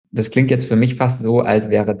das klingt jetzt für mich fast so, als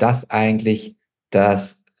wäre das eigentlich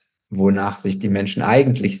das, wonach sich die Menschen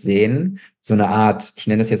eigentlich sehen. So eine Art, ich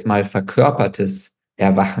nenne das jetzt mal verkörpertes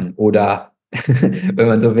Erwachen oder, wenn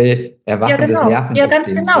man so will, Ja, Erwachen des genau. Ja,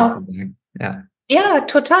 ganz Nervensystems genau. sozusagen. Ja, Ja,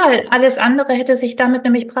 total. Alles andere hätte sich damit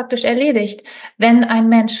nämlich praktisch erledigt. Wenn ein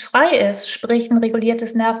Mensch frei ist, sprich ein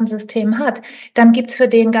reguliertes Nervensystem hat, dann gibt's für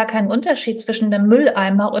den gar keinen Unterschied zwischen einem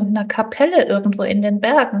Mülleimer und einer Kapelle irgendwo in den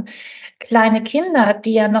Bergen. Kleine Kinder,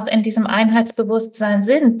 die ja noch in diesem Einheitsbewusstsein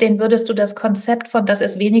sind, denen würdest du das Konzept von das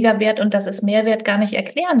ist weniger wert und das ist mehr wert gar nicht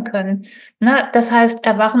erklären können. Ne? Das heißt,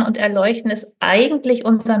 Erwachen und Erleuchten ist eigentlich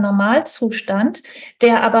unser Normalzustand,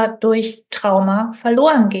 der aber durch Trauma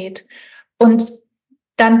verloren geht. Und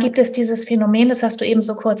dann gibt es dieses Phänomen, das hast du eben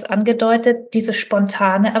so kurz angedeutet, dieses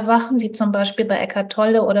spontane Erwachen, wie zum Beispiel bei Eckhart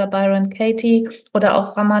Tolle oder Byron Katie oder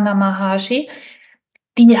auch Ramana Maharshi.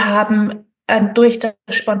 Die haben durch das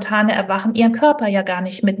spontane Erwachen ihren Körper ja gar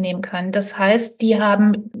nicht mitnehmen können. Das heißt, die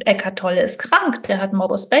haben, Eckhart Tolle ist krank, der hat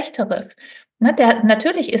Morbus Bechterew. Ne,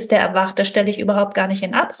 natürlich ist der erwacht, das stelle ich überhaupt gar nicht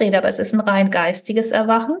in Abrede, aber es ist ein rein geistiges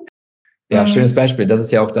Erwachen. ja, schönes Mhm. Beispiel. Das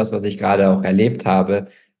ist ja auch das, was ich gerade auch erlebt habe.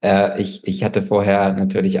 Ich hatte vorher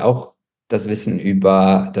natürlich auch das Wissen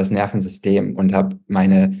über das Nervensystem und habe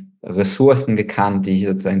meine Ressourcen gekannt, die ich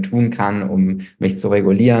sozusagen tun kann, um mich zu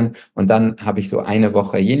regulieren. Und dann habe ich so eine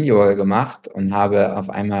Woche Yin-Yoga gemacht und habe auf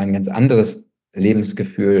einmal ein ganz anderes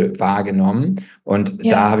Lebensgefühl wahrgenommen. Und da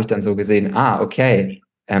Ja, habe ich dann so gesehen, ah, okay,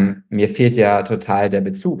 mir fehlt ja total der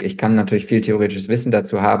Bezug. Ich kann natürlich viel theoretisches Wissen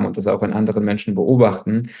dazu haben und das auch in anderen Menschen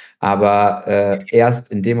beobachten. Aber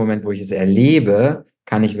erst in dem Moment, wo ich es erlebe,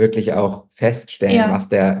 kann ich wirklich auch feststellen, ja. was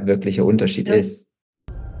der wirkliche Unterschied Ja. ist.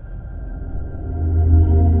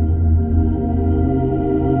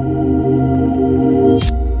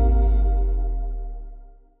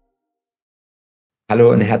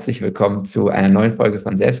 Hallo und herzlich willkommen zu einer neuen Folge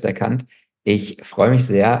von Selbsterkannt. Ich freue mich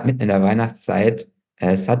sehr, mitten in der Weihnachtszeit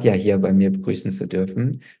Satya hier bei mir begrüßen zu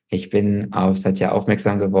dürfen. Ich bin auf Satya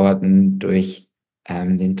aufmerksam geworden durch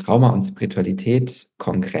den Trauma- und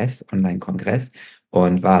Spiritualität-Kongress, Online-Kongress,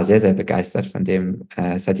 und war sehr, sehr begeistert von dem,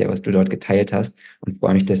 Satya, was du dort geteilt hast, und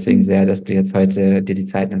freue mich deswegen sehr, dass du jetzt heute dir die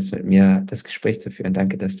Zeit nimmst, mit mir das Gespräch zu führen.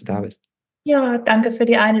 Danke, dass du da bist. Ja, danke für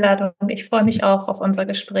die Einladung. Ich freue mich auch auf unser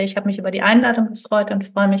Gespräch. Ich habe mich über die Einladung gefreut und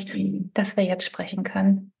freue mich, dass wir jetzt sprechen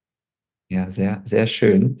können. Ja, sehr, sehr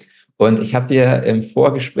schön. Und ich habe dir im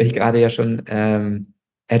Vorgespräch gerade ja schon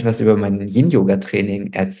etwas über mein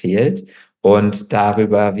Yin-Yoga-Training erzählt und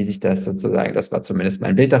darüber, wie sich das sozusagen, das war zumindest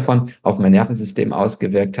mein Bild davon, auf mein Nervensystem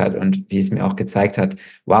ausgewirkt hat und wie es mir auch gezeigt hat,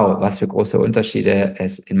 wow, was für große Unterschiede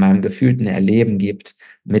es in meinem gefühlten Erleben gibt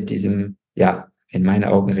mit diesem, ja, in meinen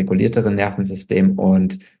Augen regulierteren Nervensystem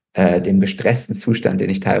und dem gestressten Zustand, den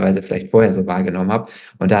ich teilweise vielleicht vorher so wahrgenommen habe.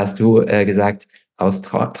 Und da hast du gesagt, aus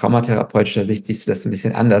traumatherapeutischer Sicht siehst du das ein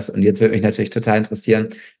bisschen anders. Und jetzt würde mich natürlich total interessieren,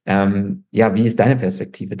 ja, wie ist deine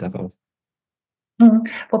Perspektive darauf? Mhm.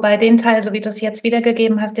 Wobei den Teil, so wie du es jetzt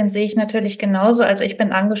wiedergegeben hast, den sehe ich natürlich genauso. Also ich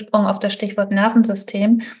bin angesprungen auf das Stichwort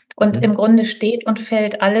Nervensystem und Mhm. im Grunde steht und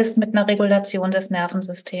fällt alles mit einer Regulation des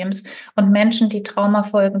Nervensystems. Und Menschen, die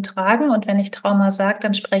Traumafolgen tragen, und wenn ich Trauma sage,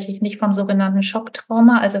 dann spreche ich nicht vom sogenannten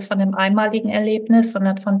Schocktrauma, also von dem einmaligen Erlebnis,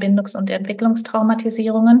 sondern von Bindungs- und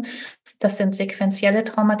Entwicklungstraumatisierungen. Das sind sequentielle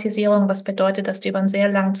Traumatisierungen, was bedeutet, dass die über einen sehr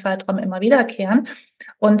langen Zeitraum immer wiederkehren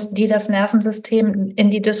und die das Nervensystem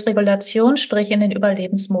in die Dysregulation, sprich in den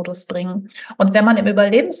Überlebensmodus bringen. Und wenn man im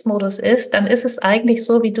Überlebensmodus ist, dann ist es eigentlich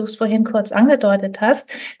so, wie du es vorhin kurz angedeutet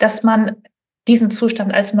hast, dass man diesen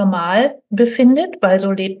Zustand als normal befindet, weil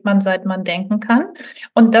so lebt man, seit man denken kann.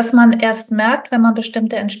 Und dass man erst merkt, wenn man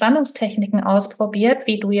bestimmte Entspannungstechniken ausprobiert,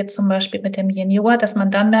 wie du jetzt zum Beispiel mit dem Yin-Yoga, dass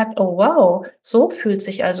man dann merkt, oh wow, so fühlt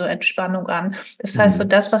sich also Entspannung an. Das heißt, so Mhm.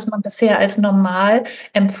 das, was man bisher als normal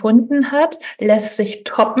empfunden hat, lässt sich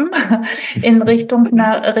toppen in Richtung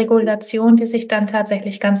einer Regulation, die sich dann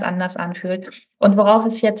tatsächlich ganz anders anfühlt. Und worauf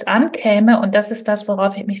es jetzt ankäme, und das ist das,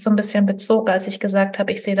 worauf ich mich so ein bisschen bezog, als ich gesagt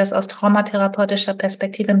habe, ich sehe das aus traumatherapeutischer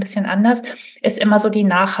Perspektive ein bisschen anders, ist immer so die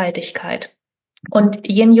Nachhaltigkeit. Und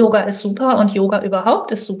Yin-Yoga ist super und Yoga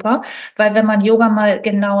überhaupt ist super, weil wenn man Yoga mal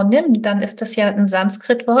genau nimmt, dann ist das ja ein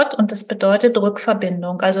Sanskrit-Wort und das bedeutet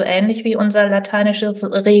Rückverbindung. Also ähnlich wie unser lateinisches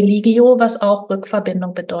Religio, was auch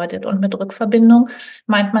Rückverbindung bedeutet. Und mit Rückverbindung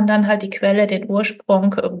meint man dann halt die Quelle, den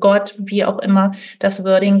Ursprung, Gott, wie auch immer das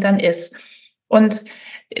Wording dann ist. Und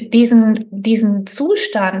diesen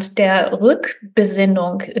Zustand der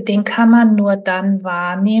Rückbesinnung, den kann man nur dann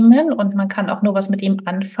wahrnehmen und man kann auch nur was mit ihm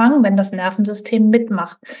anfangen, wenn das Nervensystem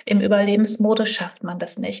mitmacht. Im Überlebensmodus schafft man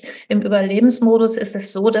das nicht. Im Überlebensmodus ist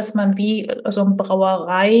es so, dass man wie so ein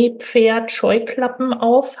Brauereipferd Scheuklappen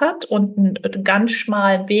auf hat und einen ganz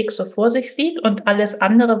schmalen Weg so vor sich sieht und alles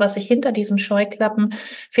andere, was sich hinter diesen Scheuklappen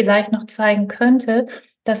vielleicht noch zeigen könnte,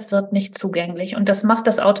 das wird nicht zugänglich. Und das macht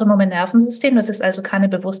das autonome Nervensystem. Das ist also keine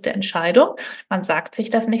bewusste Entscheidung. Man sagt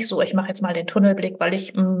sich das nicht so, ich mache jetzt mal den Tunnelblick, weil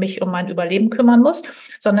ich mich um mein Überleben kümmern muss,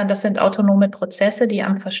 sondern das sind autonome Prozesse, die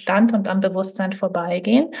am Verstand und am Bewusstsein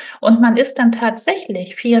vorbeigehen. Und man ist dann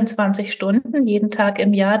tatsächlich 24 Stunden jeden Tag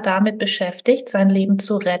im Jahr damit beschäftigt, sein Leben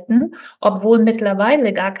zu retten, obwohl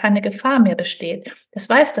mittlerweile gar keine Gefahr mehr besteht. Das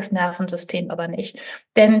weiß das Nervensystem aber nicht.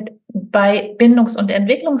 Denn bei Bindungs- und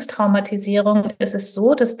Entwicklungstraumatisierung ist es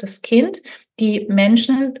so, dass das Kind die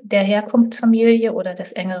Menschen der Herkunftsfamilie oder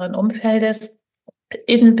des engeren Umfeldes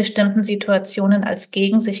in bestimmten Situationen als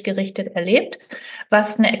gegen sich gerichtet erlebt,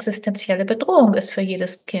 was eine existenzielle Bedrohung ist für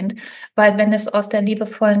jedes Kind. Weil wenn es aus der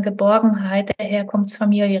liebevollen Geborgenheit der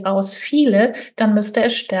Herkunftsfamilie rausfiele, dann müsste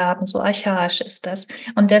es sterben. So archaisch ist das.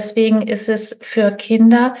 Und deswegen ist es für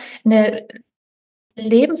Kinder eine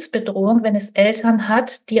Lebensbedrohung, wenn es Eltern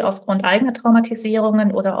hat, die aufgrund eigener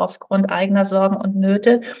Traumatisierungen oder aufgrund eigener Sorgen und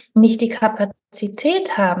Nöte nicht die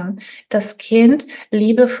Kapazität haben, das Kind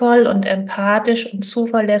liebevoll und empathisch und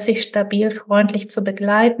zuverlässig, stabil, freundlich zu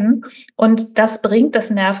begleiten. Und das bringt das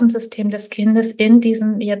Nervensystem des Kindes in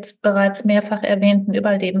diesen jetzt bereits mehrfach erwähnten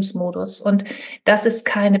Überlebensmodus. Und das ist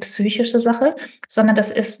keine psychische Sache, sondern das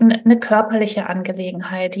ist eine körperliche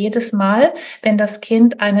Angelegenheit. Jedes Mal, wenn das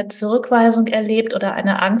Kind eine Zurückweisung erlebt oder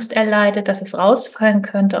eine Angst erleidet, dass es rausfallen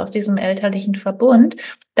könnte aus diesem elterlichen Verbund,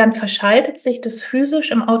 dann verschaltet sich das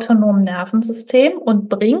physisch im autonomen Nervensystem und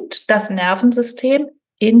bringt das Nervensystem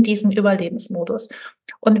in diesen Überlebensmodus.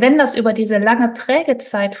 Und wenn das über diese lange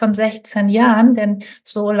Prägezeit von 16 Jahren, denn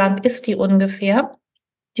so lang ist die ungefähr,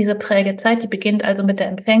 diese Prägezeit, die beginnt also mit der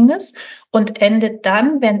Empfängnis und endet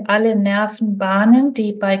dann, wenn alle Nervenbahnen,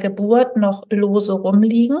 die bei Geburt noch lose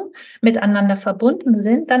rumliegen, miteinander verbunden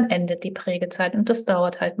sind, dann endet die Prägezeit. Und das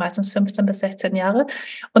dauert halt meistens 15 bis 16 Jahre.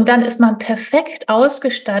 Und dann ist man perfekt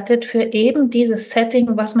ausgestattet für eben dieses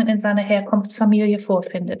Setting, was man in seiner Herkunftsfamilie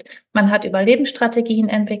vorfindet. Man hat Überlebensstrategien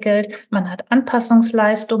entwickelt, man hat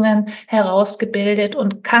Anpassungsleistungen herausgebildet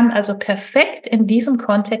und kann also perfekt in diesem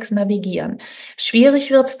Kontext navigieren.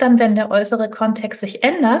 Schwierig wird es dann, wenn der äußere Kontext sich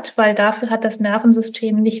ändert, weil dafür hat das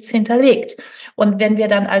Nervensystem nichts hinterlegt. Und wenn wir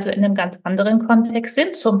dann also in einem ganz anderen Kontext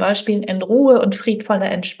sind, zum Beispiel in Ruhe und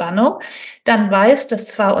friedvoller Entspannung, dann weiß das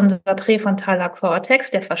zwar unser präfrontaler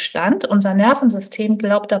Kortex, der Verstand, unser Nervensystem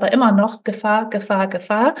glaubt aber immer noch Gefahr, Gefahr,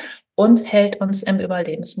 Gefahr und hält uns im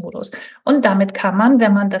Überlebensmodus. Und damit kann man,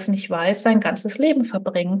 wenn man das nicht weiß, sein ganzes Leben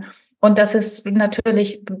verbringen. Und das ist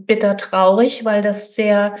natürlich bitter traurig, weil das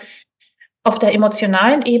sehr auf der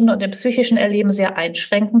emotionalen Ebene und im psychischen Erleben sehr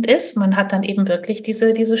einschränkend ist. Man hat dann eben wirklich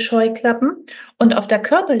diese Scheuklappen. Und auf der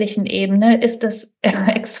körperlichen Ebene ist das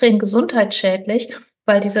extrem gesundheitsschädlich,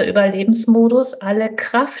 weil dieser Überlebensmodus alle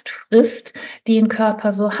Kraft frisst, die ein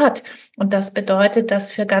Körper so hat. Und das bedeutet, dass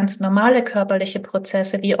für ganz normale körperliche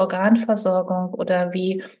Prozesse wie Organversorgung oder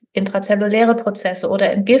wie intrazelluläre Prozesse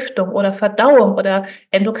oder Entgiftung oder Verdauung oder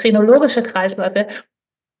endokrinologische Kreisläufe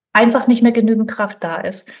einfach nicht mehr genügend Kraft da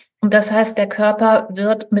ist. Und das heißt, der Körper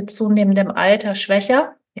wird mit zunehmendem Alter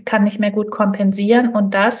schwächer, er kann nicht mehr gut kompensieren.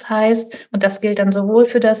 Und das heißt, und das gilt dann sowohl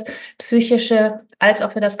für das psychische als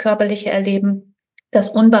auch für das körperliche Erleben, dass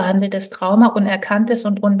unbehandeltes Trauma, unerkanntes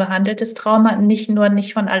und unbehandeltes Trauma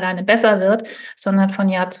nicht von alleine besser wird, sondern von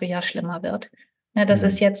Jahr zu Jahr schlimmer wird. Ja, das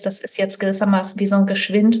ist jetzt gewissermaßen wie so ein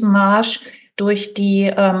Geschwindmarsch durch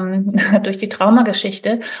die, durch die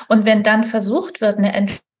Traumageschichte. Und wenn dann versucht wird, eine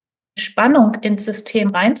Spannung ins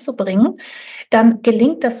System reinzubringen, dann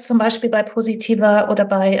gelingt das zum Beispiel bei positiver oder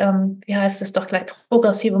bei, wie heißt es doch gleich,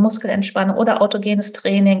 progressive Muskelentspannung oder autogenes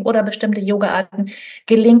Training oder bestimmte Yoga-Arten,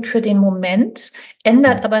 gelingt für den Moment,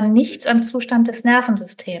 ändert aber nichts am Zustand des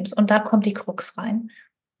Nervensystems. Und da kommt die Krux rein.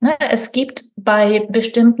 Ne, es gibt bei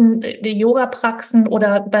bestimmten Yoga-Praxen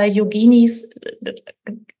oder bei Yoginis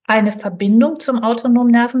eine Verbindung zum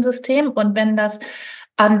autonomen Nervensystem. Und wenn das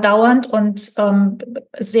andauernd und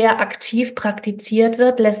sehr aktiv praktiziert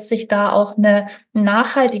wird, lässt sich da auch eine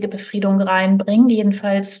nachhaltige Befriedung reinbringen.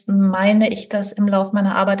 Jedenfalls meine ich das im Laufe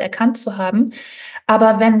meiner Arbeit erkannt zu haben.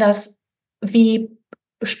 Aber wenn das wie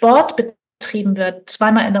Sport betrieben wird,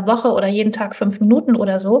 zweimal in der Woche oder jeden Tag 5 Minuten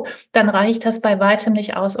oder so, dann reicht das bei weitem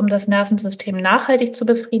nicht aus, um das Nervensystem nachhaltig zu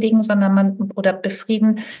befriedigen, sondern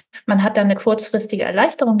man hat dann eine kurzfristige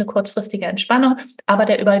Erleichterung, eine kurzfristige Entspannung, aber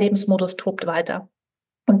der Überlebensmodus tobt weiter.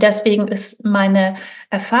 Und deswegen ist meine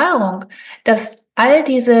Erfahrung, dass all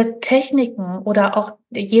diese Techniken oder auch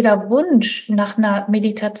jeder Wunsch nach einer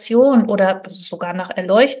Meditation oder sogar nach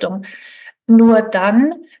Erleuchtung nur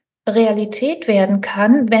dann Realität werden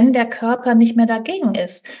kann, wenn der Körper nicht mehr dagegen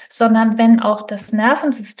ist, sondern wenn auch das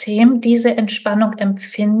Nervensystem diese Entspannung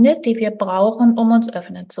empfindet, die wir brauchen, um uns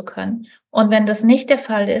öffnen zu können. Und wenn das nicht der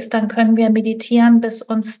Fall ist, dann können wir meditieren, bis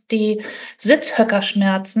uns die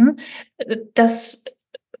Sitzhöckerschmerzen. Das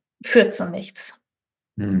führt zu nichts,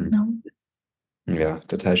 Mhm. ne? Ja,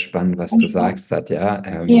 total spannend, was du sagst, Satya.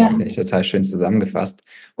 Ja. Finde ich total schön zusammengefasst.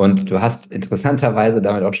 Und du hast interessanterweise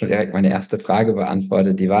damit auch schon direkt meine erste Frage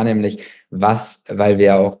beantwortet. Die war nämlich, weil wir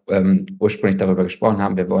ja auch ursprünglich darüber gesprochen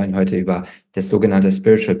haben, wir wollen heute über das sogenannte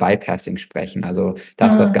Spiritual Bypassing sprechen. Also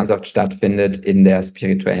das, was ganz Mhm. oft stattfindet in der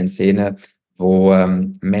spirituellen Szene, wo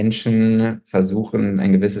Menschen versuchen,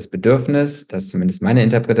 ein gewisses Bedürfnis, das ist zumindest meine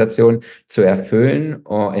Interpretation, zu erfüllen,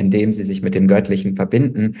 indem sie sich mit dem Göttlichen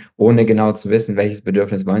verbinden, ohne genau zu wissen, welches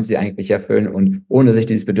Bedürfnis wollen sie eigentlich erfüllen und ohne sich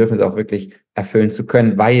dieses Bedürfnis auch wirklich erfüllen zu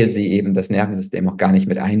können, weil sie eben das Nervensystem auch gar nicht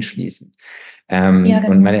mit einschließen. Ja,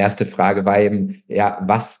 Und meine genau. erste Frage war eben, ja,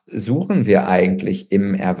 was suchen wir eigentlich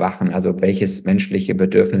im Erwachen? Also welches menschliche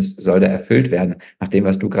Bedürfnis soll da erfüllt werden? Nach dem,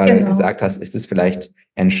 was du gerade Genau. gesagt hast, ist es vielleicht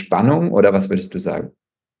Entspannung oder was würdest du sagen?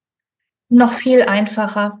 Noch viel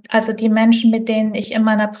einfacher. Also die Menschen, mit denen ich in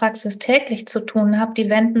meiner Praxis täglich zu tun habe, die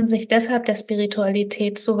wenden sich deshalb der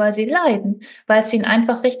Spiritualität zu, weil sie leiden, weil es ihnen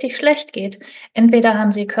einfach richtig schlecht geht. Entweder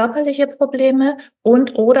haben sie körperliche Probleme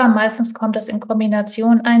und oder meistens kommt das in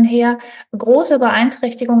Kombination einher, große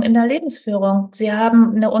Beeinträchtigung in der Lebensführung. Sie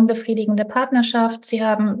haben eine unbefriedigende Partnerschaft, sie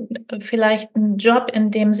haben vielleicht einen Job,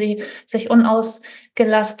 in dem sie sich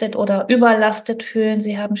unausgelastet oder überlastet fühlen,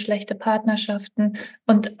 sie haben schlechte Partnerschaften.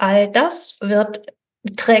 Und all das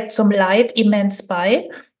trägt zum Leid immens bei.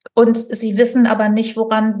 Und sie wissen aber nicht,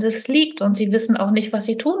 woran das liegt. Und sie wissen auch nicht, was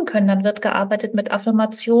sie tun können. Dann wird gearbeitet mit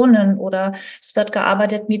Affirmationen oder es wird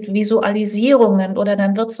gearbeitet mit Visualisierungen oder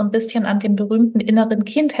dann wird so ein bisschen an dem berühmten inneren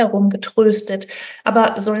Kind herumgetröstet.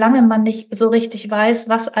 Aber solange man nicht so richtig weiß,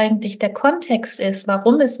 was eigentlich der Kontext ist,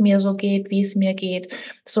 warum es mir so geht, wie es mir geht,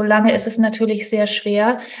 solange ist es natürlich sehr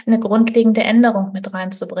schwer, eine grundlegende Änderung mit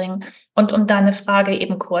reinzubringen. Und um deine Frage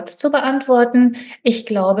eben kurz zu beantworten, ich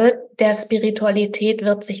glaube, der Spiritualität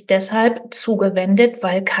wird sich deshalb zugewendet,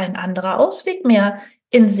 weil kein anderer Ausweg mehr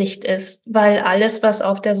in Sicht ist, weil alles, was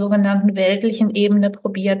auf der sogenannten weltlichen Ebene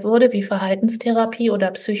probiert wurde, wie Verhaltenstherapie oder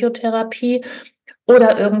Psychotherapie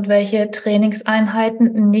oder irgendwelche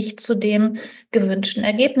Trainingseinheiten, nicht zu dem gewünschten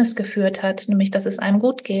Ergebnis geführt hat, nämlich dass es einem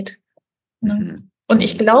gut geht, ne? Mhm. Und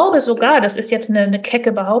ich Mhm. glaube sogar, das ist jetzt eine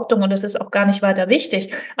kecke Behauptung und das ist auch gar nicht weiter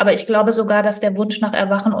wichtig, aber ich glaube sogar, dass der Wunsch nach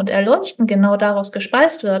Erwachen und Erleuchten genau daraus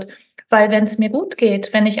gespeist wird. Weil wenn es mir gut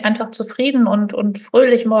geht, wenn ich einfach zufrieden und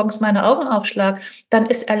fröhlich morgens meine Augen aufschlage, dann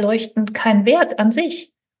ist Erleuchten kein Wert an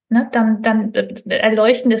sich, ne?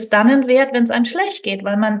 Erleuchten ist dann ein Wert, wenn es einem schlecht geht,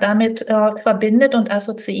 weil man damit verbindet und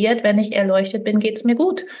assoziiert, wenn ich erleuchtet bin, geht es mir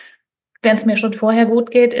gut. Wenn es mir schon vorher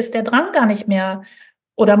gut geht, ist der Drang gar nicht mehr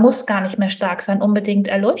oder muss gar nicht mehr stark sein, unbedingt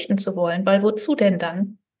erleuchten zu wollen, weil wozu denn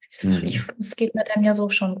dann? Mhm. Es geht mir dann ja so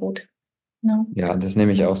schon gut, ne? Ja, das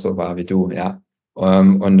nehme ich auch so wahr wie du, ja.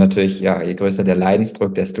 Und natürlich, ja, je größer der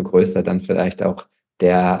Leidensdruck, desto größer dann vielleicht auch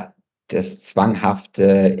der, das Zwanghafte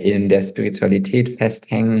in der Spiritualität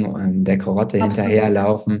festhängen und der Karotte Absolut.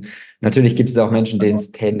 hinterherlaufen. Natürlich gibt es auch Menschen, denen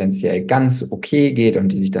es tendenziell ganz okay geht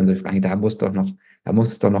und die sich dann so fragen, da muss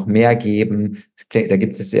es doch noch mehr geben. Es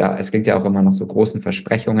klingt ja auch immer noch so großen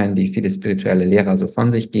Versprechungen, die viele spirituelle Lehrer so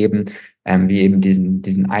von sich geben, wie eben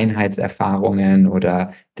diesen Einheitserfahrungen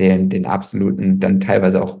oder den absoluten, dann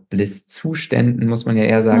teilweise auch Bliss-Zuständen, muss man ja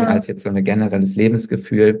eher sagen, Mhm. als jetzt so ein generelles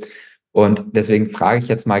Lebensgefühl. Und deswegen frage ich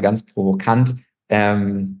jetzt mal ganz provokant,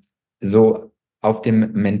 so auf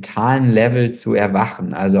dem mentalen Level zu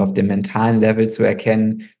erwachen, also auf dem mentalen Level zu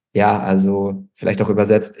erkennen, ja, also vielleicht auch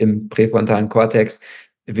übersetzt im präfrontalen Kortex,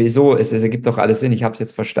 wieso, es ergibt doch alles Sinn, ich habe es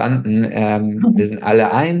jetzt verstanden, wir sind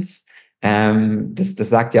alle eins, das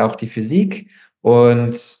sagt ja auch die Physik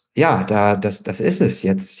und ja, das ist es.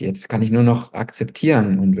 Jetzt kann ich nur noch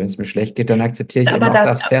akzeptieren. Und wenn es mir schlecht geht, dann akzeptiere ich eben Aber auch da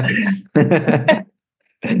das. Fertig.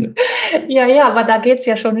 ja, ja, aber da geht's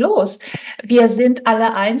ja schon los. Wir sind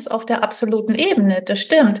alle eins auf der absoluten Ebene, das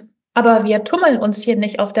stimmt. Aber wir tummeln uns hier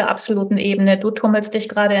nicht auf der absoluten Ebene. Du tummelst dich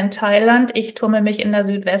gerade in Thailand, ich tummel mich in der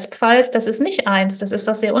Südwestpfalz. Das ist nicht eins, das ist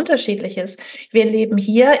was sehr Unterschiedliches. Wir leben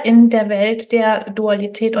hier in der Welt der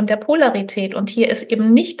Dualität und der Polarität und hier ist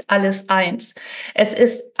eben nicht alles eins. Es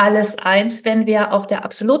ist alles eins, wenn wir auf der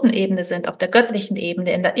absoluten Ebene sind, auf der göttlichen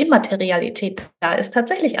Ebene, in der Immaterialität. Da ist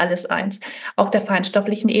tatsächlich alles eins, auf der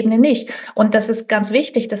feinstofflichen Ebene nicht. Und das ist ganz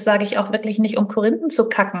wichtig, das sage ich auch wirklich nicht, um Korinthen zu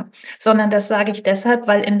kacken, sondern das sage ich deshalb,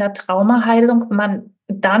 weil in der Traumaheilung man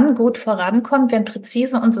dann gut vorankommt, wenn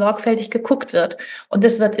präzise und sorgfältig geguckt wird. Und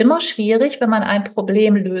es wird immer schwierig, wenn man ein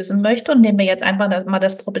Problem lösen möchte. Und nehmen wir jetzt einfach mal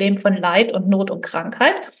das Problem von Leid und Not und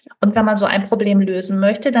Krankheit. Und wenn man so ein Problem lösen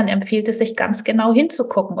möchte, dann empfiehlt es sich ganz genau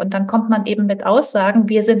hinzugucken. Und dann kommt man eben mit Aussagen,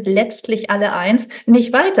 wir sind letztlich alle eins,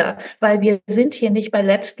 nicht weiter, weil wir sind hier nicht bei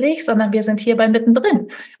letztlich, sondern wir sind hier bei mittendrin.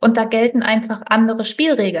 Und da gelten einfach andere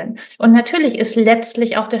Spielregeln. Und natürlich ist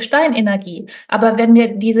letztlich auch der Stein Energie. Aber wenn mir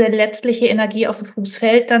diese letztliche Energie auf den Fuß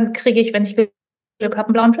fällt, dann kriege ich, wenn ich Glück habe,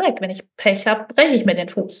 einen blauen Fleck. Wenn ich Pech habe, breche ich mir den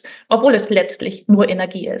Fuß, obwohl es letztlich nur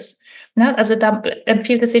Energie ist. Ne? Also da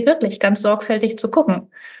empfiehlt es sich wirklich, ganz sorgfältig zu gucken.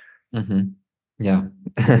 Mhm. Ja,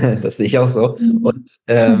 das sehe ich auch so. Mhm. Und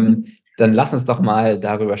dann lass uns doch mal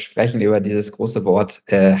darüber sprechen, über dieses große Wort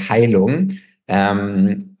Heilung.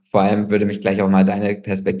 Vor allem würde mich gleich auch mal deine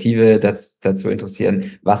Perspektive dazu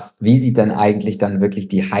interessieren. Wie sieht dann eigentlich dann wirklich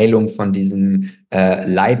die Heilung von diesem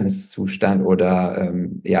Leidenszustand oder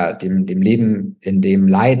ja, dem Leben in dem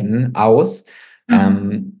Leiden aus?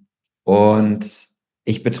 Mhm. Und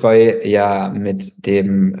ich betreue ja mit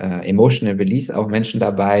dem Emotional Release auch Menschen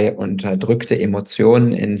dabei, unterdrückte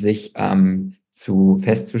Emotionen in sich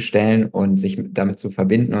festzustellen und sich damit zu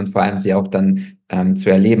verbinden und vor allem sie auch dann zu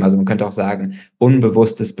erleben. Also man könnte auch sagen,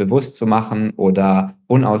 Unbewusstes bewusst zu machen oder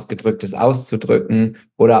Unausgedrücktes auszudrücken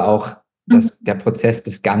oder auch Mhm. der Prozess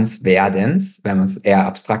des Ganzwerdens, wenn man es eher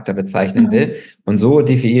abstrakter bezeichnen will. Mhm. Und so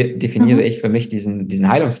definiere Mhm. ich für mich diesen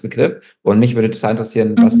Heilungsbegriff. Und mich würde total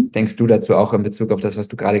interessieren, was Mhm. denkst du dazu auch in Bezug auf das, was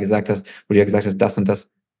du gerade gesagt hast, wo du ja gesagt hast, das und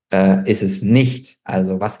das ist es nicht.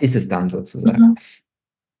 Also was ist es dann sozusagen?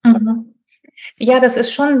 Mhm. Mhm. Ja, das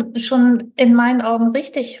ist schon in meinen Augen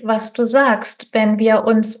richtig, was du sagst. Wenn wir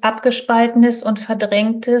uns Abgespaltenes und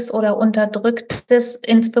Verdrängtes oder Unterdrücktes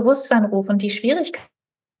ins Bewusstsein rufen. Die Schwierigkeit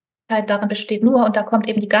darin besteht nur, und da kommt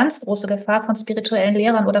eben die ganz große Gefahr von spirituellen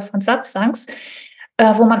Lehrern oder von Satsangs,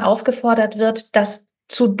 wo man aufgefordert wird, das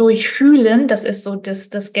zu durchfühlen. Das ist so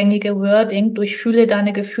das gängige Wording. Durchfühle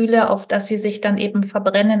deine Gefühle, auf dass sie sich dann eben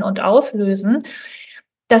verbrennen und auflösen.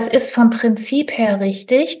 Das ist vom Prinzip her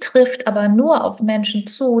richtig, trifft aber nur auf Menschen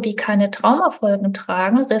zu, die keine Traumafolgen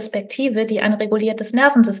tragen, respektive die ein reguliertes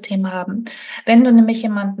Nervensystem haben. Wenn du nämlich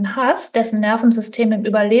jemanden hast, dessen Nervensystem im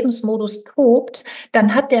Überlebensmodus tobt,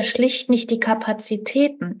 dann hat der schlicht nicht die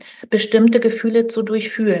Kapazitäten, bestimmte Gefühle zu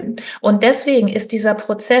durchfühlen. Und deswegen ist dieser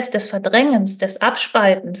Prozess des Verdrängens, des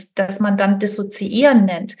Abspaltens, das man dann Dissoziieren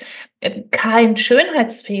nennt, kein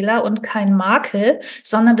Schönheitsfehler und kein Makel,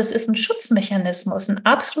 sondern das ist ein Schutzmechanismus, ein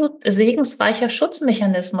absolut segensreicher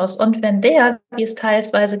Schutzmechanismus. Und wenn der, wie es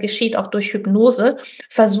teilweise geschieht, auch durch Hypnose,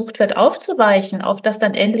 versucht wird aufzuweichen, auf dass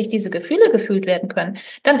dann endlich diese Gefühle gefühlt werden können,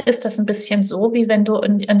 dann ist das ein bisschen so, wie wenn du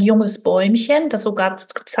ein junges Bäumchen, das sogar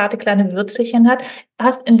zarte kleine Würzelchen hat,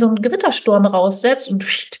 hast in so einen Gewittersturm raussetzt und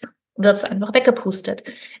wird es einfach weggepustet.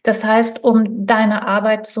 Das heißt, um deine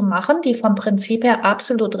Arbeit zu machen, die vom Prinzip her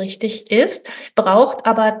absolut richtig ist, braucht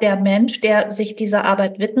aber der Mensch, der sich dieser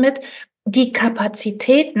Arbeit widmet, die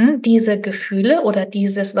Kapazitäten, diese Gefühle oder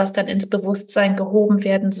dieses, was dann ins Bewusstsein gehoben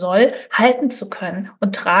werden soll, halten zu können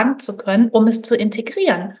und tragen zu können, um es zu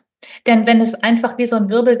integrieren. Denn wenn es einfach wie so ein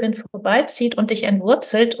Wirbelwind vorbeizieht und dich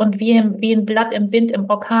entwurzelt und wie ein Blatt im Wind im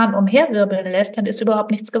Orkan umherwirbeln lässt, dann ist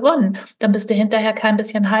überhaupt nichts gewonnen. Dann bist du hinterher kein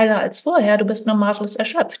bisschen heiler als vorher, du bist nur maßlos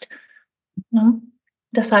erschöpft. Ne?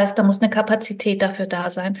 Das heißt, da muss eine Kapazität dafür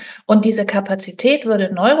da sein. Und diese Kapazität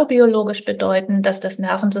würde neurobiologisch bedeuten, dass das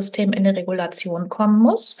Nervensystem in 'ne Regulation kommen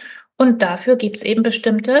muss. Und dafür gibt es eben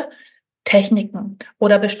bestimmte Techniken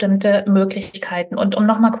oder bestimmte Möglichkeiten. Und um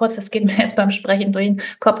noch mal kurz, das geht mir jetzt beim Sprechen durch den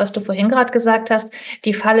Kopf, was du vorhin gerade gesagt hast.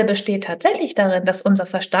 Die Falle besteht tatsächlich darin, dass unser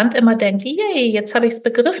Verstand immer denkt: „Yay, jetzt habe ich es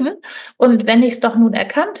begriffen und wenn ich es doch nun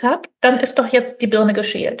erkannt habe, dann ist doch jetzt die Birne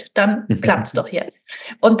geschält. Dann klappt's doch jetzt.“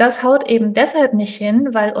 Und das haut eben deshalb nicht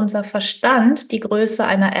hin, weil unser Verstand die Größe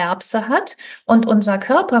einer Erbse hat und unser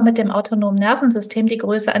Körper mit dem autonomen Nervensystem die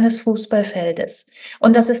Größe eines Fußballfeldes.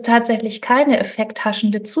 Und das ist tatsächlich keine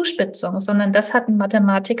effekthaschende Zuspitzung. Münzung, sondern das hat ein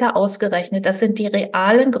Mathematiker ausgerechnet. Das sind die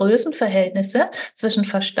realen Größenverhältnisse zwischen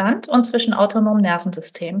Verstand und zwischen autonomem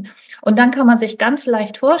Nervensystem. Und dann kann man sich ganz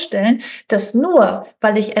leicht vorstellen, dass nur,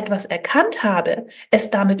 weil ich etwas erkannt habe, es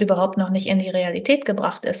damit überhaupt noch nicht in die Realität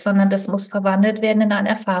gebracht ist, sondern das muss verwandelt werden in ein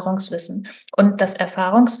Erfahrungswissen. Und das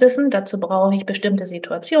Erfahrungswissen, dazu brauche ich bestimmte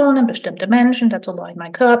Situationen, bestimmte Menschen, dazu brauche ich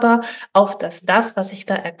meinen Körper, auf dass das, was ich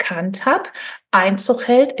da erkannt habe, Einzug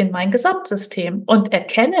hält in mein Gesamtsystem. Und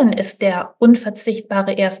Erkennen ist der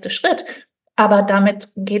unverzichtbare erste Schritt. Aber damit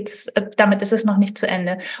ist es noch nicht zu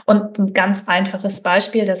Ende. Und ein ganz einfaches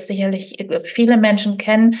Beispiel, das sicherlich viele Menschen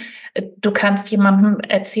kennen: Du kannst jemandem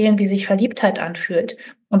erzählen, wie sich Verliebtheit anfühlt.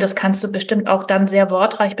 Und das kannst du bestimmt auch dann sehr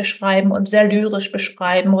wortreich beschreiben und sehr lyrisch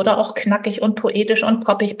beschreiben oder auch knackig und poetisch und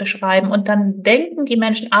poppig beschreiben. Und dann denken die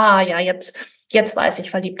Menschen, ah ja, jetzt weiß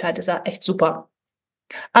ich, Verliebtheit ist ja echt super.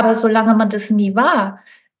 Aber solange man das nie war,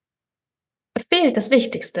 fehlt das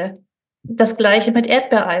Wichtigste. Das Gleiche mit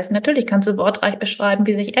Erdbeereis. Natürlich kannst du wortreich beschreiben,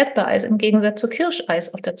 wie sich Erdbeereis im Gegensatz zu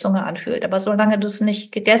Kirscheis auf der Zunge anfühlt. Aber solange du es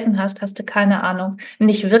nicht gegessen hast, hast du keine Ahnung,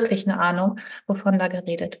 nicht wirklich eine Ahnung, wovon da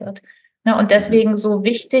geredet wird. Ne, und Mhm. deswegen, so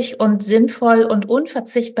wichtig und sinnvoll und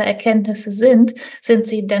unverzichtbar Erkenntnisse sind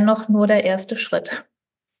sie dennoch nur der erste Schritt.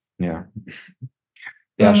 Ja.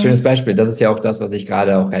 Ja, schönes Mhm. Beispiel. Das ist ja auch das, was ich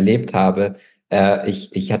gerade auch erlebt habe.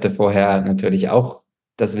 Ich hatte vorher natürlich auch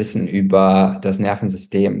das Wissen über das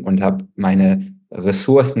Nervensystem und habe meine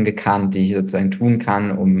Ressourcen gekannt, die ich sozusagen tun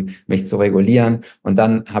kann, um mich zu regulieren. Und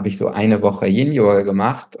dann habe ich so eine Woche Yin-Yoga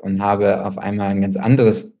gemacht und habe auf einmal ein ganz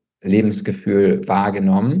anderes Lebensgefühl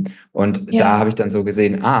wahrgenommen. Und da Ja, habe ich dann so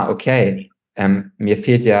gesehen, ah, okay, mir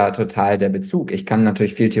fehlt ja total der Bezug. Ich kann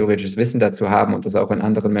natürlich viel theoretisches Wissen dazu haben und das auch in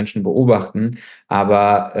anderen Menschen beobachten.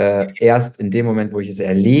 Aber erst in dem Moment, wo ich es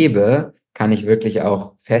erlebe, kann ich wirklich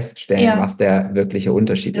auch feststellen, ja. was der wirkliche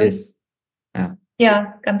Unterschied Ja. ist. Ja.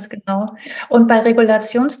 Ja, ganz genau. Und bei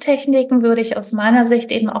Regulationstechniken würde ich aus meiner Sicht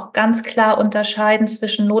eben auch ganz klar unterscheiden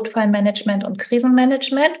zwischen Notfallmanagement und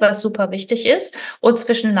Krisenmanagement, was super wichtig ist, und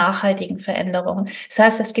zwischen nachhaltigen Veränderungen. Das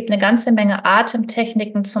heißt, es gibt eine ganze Menge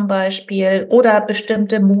Atemtechniken zum Beispiel oder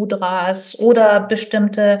bestimmte Mudras oder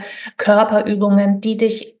bestimmte Körperübungen, die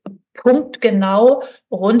dich punktgenau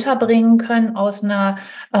runterbringen können aus einer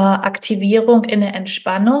Aktivierung in eine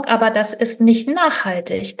Entspannung, aber das ist nicht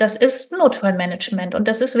nachhaltig. Das ist Notfallmanagement und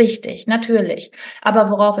das ist wichtig, natürlich. Aber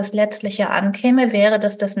worauf es letztlich ja ankäme, wäre,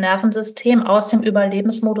 dass das Nervensystem aus dem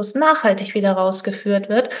Überlebensmodus nachhaltig wieder rausgeführt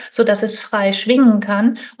wird, sodass es frei schwingen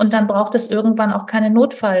kann und dann braucht es irgendwann auch keine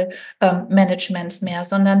Notfallmanagements mehr,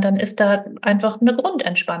 sondern dann ist da einfach eine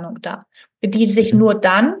Grundentspannung da, die sich Mhm. nur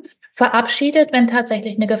dann verabschiedet, wenn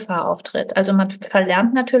tatsächlich eine Gefahr auftritt. Also man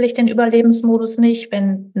verlernt natürlich den Überlebensmodus nicht.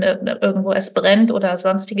 Wenn irgendwo es brennt oder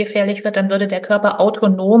sonst wie gefährlich wird, dann würde der Körper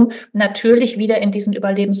autonom natürlich wieder in diesen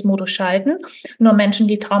Überlebensmodus schalten. Nur Menschen,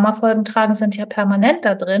 die Traumafolgen tragen, sind ja permanent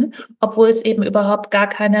da drin, obwohl es eben überhaupt gar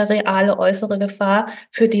keine reale äußere Gefahr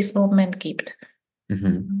für diesen Moment gibt.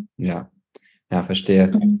 Mhm. Ja. Ja, verstehe.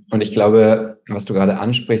 Mhm. Und ich glaube, was du gerade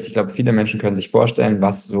ansprichst, ich glaube, viele Menschen können sich vorstellen,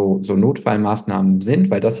 was so Notfallmaßnahmen sind,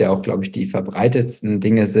 weil das ja auch, glaube ich, die verbreitetsten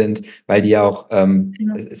Dinge sind, weil die ja auch, Ja,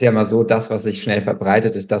 es ist ja immer so, das, was sich schnell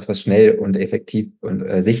verbreitet, ist das, was schnell und effektiv und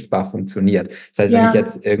sichtbar funktioniert. Das heißt, wenn ich ja,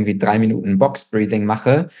 jetzt irgendwie 3 Minuten Box-Breathing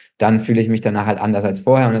mache, dann fühle ich mich danach halt anders als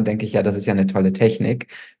vorher und dann denke ich, ja, das ist ja eine tolle Technik.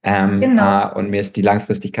 genau, Und mir ist die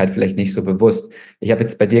Langfristigkeit vielleicht nicht so bewusst. Ich habe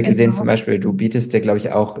jetzt bei dir gesehen, zum genau. Beispiel, du bietest dir, glaube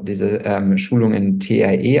ich, auch diese Schulung in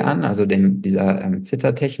TRE an, also dieser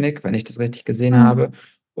Zittertechnik, wenn ich das richtig gesehen Mhm. habe.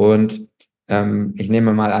 Und ich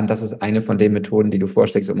nehme mal an, das ist eine von den Methoden, die du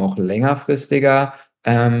vorschlägst, um auch längerfristiger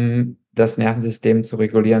das Nervensystem zu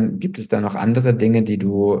regulieren. Gibt es da noch andere Dinge, die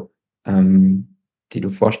du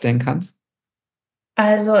vorstellen kannst?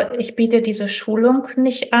 Also, ich biete diese Schulung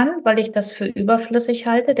nicht an, weil ich das für überflüssig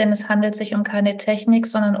halte, denn es handelt sich um keine Technik,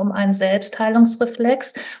 sondern um einen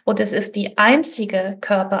Selbstheilungsreflex. Und es ist die einzige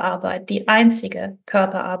Körperarbeit, die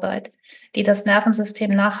das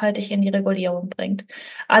Nervensystem nachhaltig in die Regulierung bringt.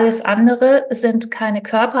 Alles andere sind keine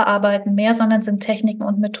Körperarbeiten mehr, sondern sind Techniken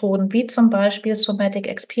und Methoden, wie zum Beispiel Somatic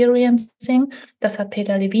Experiencing, das hat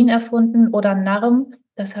Peter Levine erfunden, oder NARM,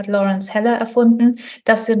 das hat Lawrence Heller erfunden.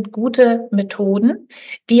 Das sind gute Methoden,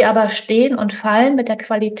 die aber stehen und fallen mit der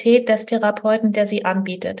Qualität des Therapeuten, der sie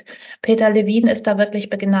anbietet. Peter Levine ist da wirklich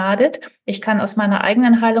begnadet. Ich kann aus meiner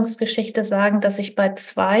eigenen Heilungsgeschichte sagen, dass ich bei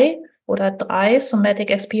 2 oder 3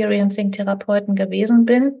 Somatic Experiencing Therapeuten gewesen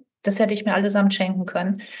bin. Das hätte ich mir allesamt schenken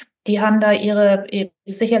können. Die haben da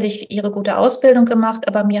sicherlich ihre gute Ausbildung gemacht,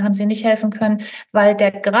 aber mir haben sie nicht helfen können, weil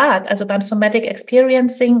der Grad, also beim Somatic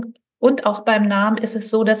Experiencing und auch beim Namen ist es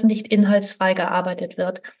so, dass nicht inhaltsfrei gearbeitet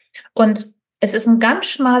wird. Und Es ist ein ganz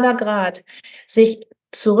schmaler Grat, sich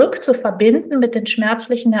zurück zu verbinden mit den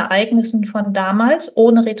schmerzlichen Ereignissen von damals,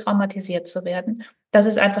 ohne retraumatisiert zu werden. Das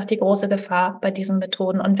ist einfach die große Gefahr bei diesen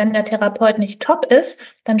Methoden. Und wenn der Therapeut nicht top ist,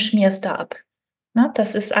 dann schmierst du ab. Ne?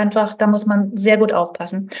 Das ist einfach, da muss man sehr gut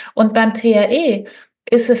aufpassen. Und beim TRE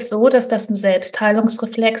ist es so, dass das ein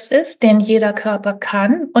Selbstheilungsreflex ist, den jeder Körper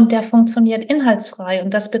kann und der funktioniert inhaltsfrei.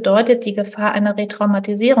 Und das bedeutet, die Gefahr einer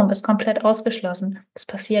Retraumatisierung ist komplett ausgeschlossen. Das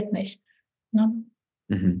passiert nicht. Ne?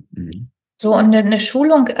 Mhm. Mhm. So, und eine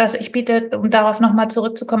Schulung, also ich biete, um darauf nochmal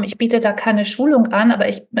zurückzukommen, ich biete da keine Schulung an, aber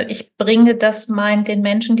ich bringe das den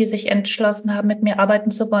Menschen, die sich entschlossen haben, mit mir arbeiten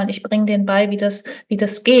zu wollen, ich bringe denen bei, wie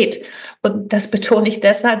das geht. Und das betone ich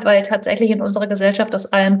deshalb, weil tatsächlich in unserer Gesellschaft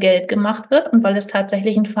aus allem Geld gemacht wird und weil es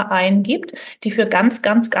tatsächlich einen Verein gibt, die für ganz,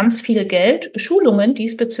 ganz, ganz viel Geld Schulungen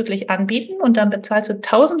diesbezüglich anbieten und dann bezahlst du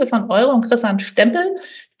Tausende von Euro und kriegst einen Stempel,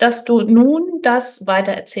 dass du nun das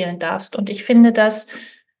weitererzählen darfst. Und ich finde das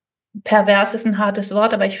pervers ist ein hartes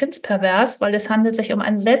Wort, aber ich finde es pervers, weil es handelt sich um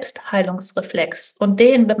einen Selbstheilungsreflex. Und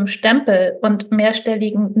den mit dem Stempel und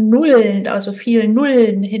mehrstelligen Nullen, also vielen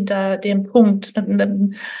Nullen hinter dem Punkt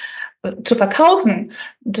zu verkaufen,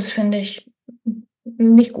 das finde ich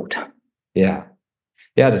nicht gut. Ja.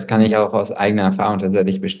 Ja, das kann ich auch aus eigener Erfahrung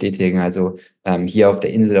tatsächlich bestätigen. Also hier auf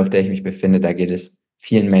der Insel, auf der ich mich befinde, da geht es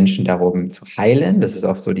vielen Menschen darum zu heilen. Das ist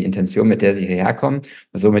oft so die Intention, mit der sie hierher kommen.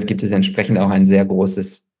 Und somit gibt es entsprechend auch ein sehr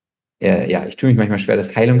großes, ja, ich tue mich manchmal schwer,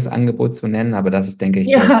 das Heilungsangebot zu nennen, aber das ist, denke ich,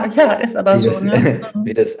 Ja, ja, ist aber wie so, das, ne?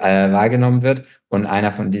 wie das wahrgenommen wird. Und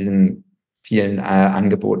einer von diesen vielen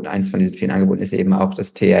Angeboten, eins von diesen vielen Angeboten ist eben auch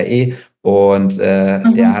das TRE. Und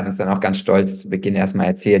der hat Mhm. uns dann auch ganz stolz zu Beginn erstmal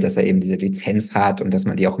erzählt, dass er eben diese Lizenz hat und dass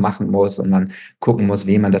man die auch machen muss und man gucken muss,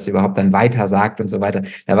 wem man das überhaupt dann weiter sagt und so weiter.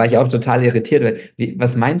 Da war ich auch total irritiert.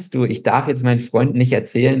 Was meinst du, ich darf jetzt meinen Freunden nicht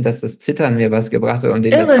erzählen, dass das Zittern mir was gebracht hat und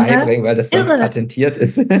denen das Irre, ne? beibringen, weil das sonst Irre. patentiert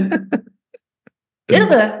ist?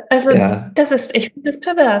 Irre. Also Ja, ich finde das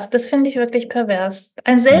pervers. Das finde ich wirklich pervers.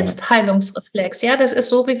 Ein ja, Selbstheilungsreflex. Ja, das ist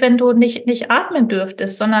so, wie wenn du nicht atmen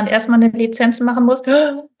dürftest, sondern erstmal eine Lizenz machen musst,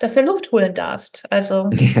 dass du Luft holen darfst. Also,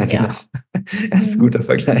 ja, genau. ja. Das ist ein guter Mhm.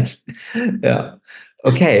 Vergleich. Ja.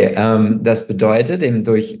 Okay, das bedeutet eben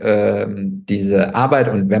durch diese Arbeit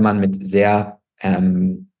und wenn man mit sehr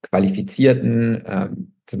qualifizierten,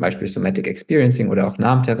 zum Beispiel Somatic Experiencing oder auch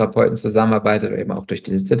Namentherapeuten zusammenarbeitet oder eben auch durch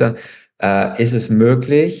dieses Zittern, ist es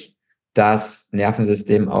möglich, das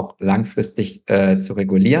Nervensystem auch langfristig zu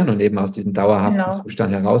regulieren und eben aus diesem dauerhaften Genau,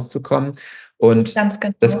 Zustand herauszukommen. Und ganz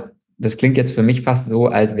das, genau. das klingt jetzt für mich fast so,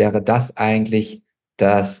 als wäre das eigentlich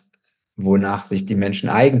das, wonach sich die Menschen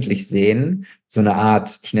eigentlich sehen, so eine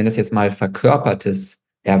Art, ich nenne das jetzt mal verkörpertes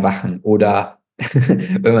Erwachen oder,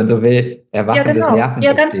 wenn man so will, Ja, Erwachen des genau. Ja, ganz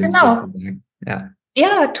Nervensystems genau. sozusagen. Ja.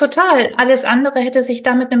 Ja, total. Alles andere hätte sich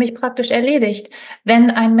damit nämlich praktisch erledigt. Wenn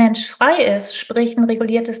ein Mensch frei ist, sprich ein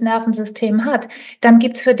reguliertes Nervensystem hat, dann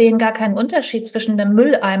gibt's für den gar keinen Unterschied zwischen einem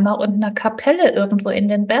Mülleimer und einer Kapelle irgendwo in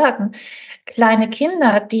den Bergen. Kleine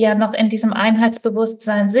Kinder, die ja noch in diesem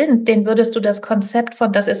Einheitsbewusstsein sind, denen würdest du das Konzept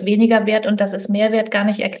von das ist weniger wert und das ist mehr wert gar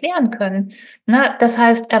nicht erklären können. Na, das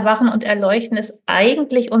heißt, Erwachen und Erleuchten ist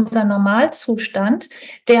eigentlich unser Normalzustand,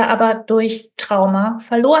 der aber durch Trauma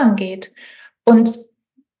verloren geht. Und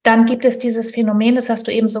dann gibt es dieses Phänomen, das hast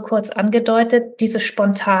du eben so kurz angedeutet, dieses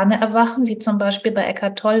spontane Erwachen, wie zum Beispiel bei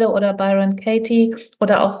Eckhart Tolle oder Byron Katie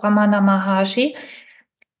oder auch Ramana Maharshi.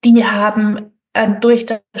 Die haben durch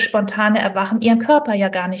das spontane Erwachen ihren Körper ja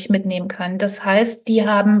gar nicht mitnehmen können. Das heißt, die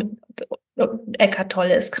haben, Eckhart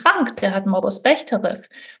Tolle ist krank, der hat Morbus Bechterew.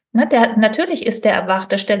 Ne, natürlich ist der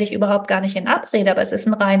erwacht, das stelle ich überhaupt gar nicht in Abrede, aber es ist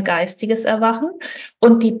ein rein geistiges Erwachen.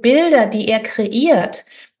 Und die Bilder, die er kreiert,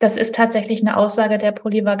 das ist tatsächlich eine Aussage der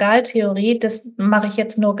Polyvagaltheorie. Das mache ich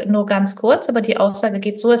jetzt nur ganz kurz, aber die Aussage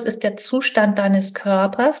geht so, es ist der Zustand deines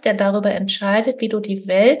Körpers, der darüber entscheidet, wie du die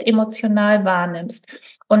Welt emotional wahrnimmst.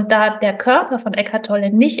 Und da der Körper von Eckhart Tolle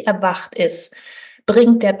nicht erwacht ist,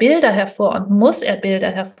 bringt er Bilder hervor und muss er Bilder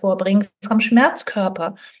hervorbringen vom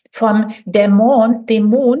Schmerzkörper, vom Dämon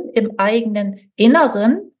im eigenen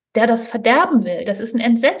Inneren, der das verderben will. Das ist ein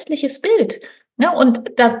entsetzliches Bild. Ja,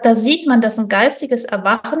 und da sieht man, dass ein geistiges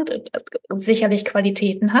Erwachen sicherlich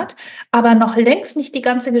Qualitäten hat, aber noch längst nicht die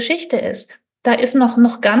ganze Geschichte ist. Da ist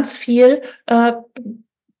noch ganz viel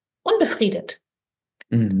unbefriedet.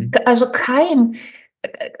 Mhm. Also kein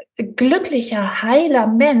glücklicher, heiler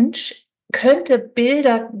Mensch könnte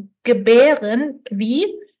Bilder gebären wie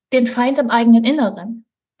den Feind im eigenen Inneren.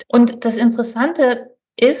 Und das Interessante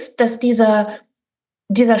ist, dass dieser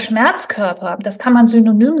Schmerzkörper, das kann man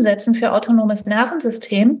synonym setzen für autonomes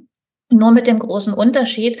Nervensystem, Nur mit dem großen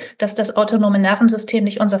Unterschied, dass das autonome Nervensystem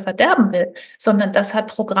nicht unser Verderben will, sondern das hat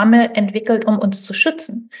Programme entwickelt, um uns zu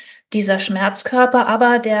schützen. Dieser Schmerzkörper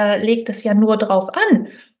aber, der legt es ja nur drauf an,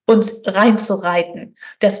 uns reinzureiten.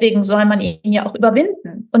 Deswegen soll man ihn ja auch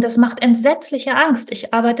überwinden. Und das macht entsetzliche Angst.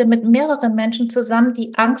 Ich arbeite mit mehreren Menschen zusammen,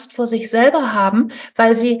 die Angst vor sich selber haben,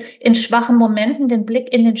 weil sie in schwachen Momenten den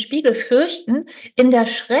Blick in den Spiegel fürchten, in der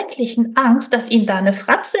schrecklichen Angst, dass ihnen da eine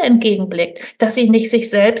Fratze entgegenblickt, dass sie nicht sich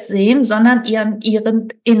selbst sehen, sondern ihren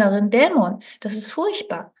inneren Dämon. Das ist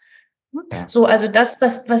furchtbar. Ja, So, also das,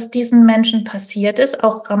 was diesen Menschen passiert ist,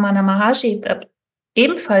 auch Ramana Maharshi,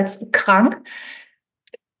 ebenfalls krank.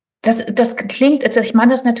 Das klingt, also ich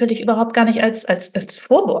meine das natürlich überhaupt gar nicht als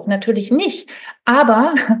Vorwurf, natürlich nicht.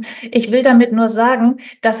 Aber ich will damit nur sagen,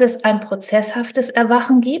 dass es ein prozesshaftes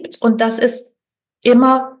Erwachen gibt und das ist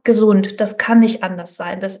immer gesund. Das kann nicht anders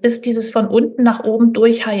sein. Das ist dieses von unten nach oben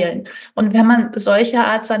durchheilen. Und wenn man solcher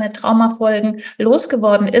Art seine Traumafolgen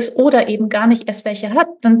losgeworden ist oder eben gar nicht erst welche hat,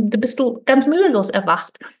 dann bist du ganz mühelos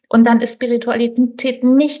erwacht. Und dann ist Spiritualität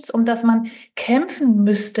nichts, um das man kämpfen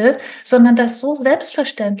müsste, sondern das so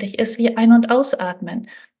selbstverständlich ist wie Ein- und Ausatmen.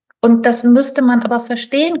 Und das müsste man aber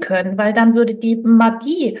verstehen können, weil dann würde die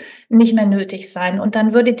Magie nicht mehr nötig sein. Und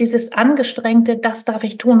dann würde dieses angestrengte, das darf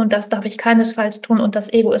ich tun und das darf ich keinesfalls tun und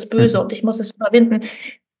das Ego ist böse und ich muss es überwinden,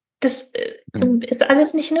 das ist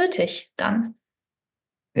alles nicht nötig dann.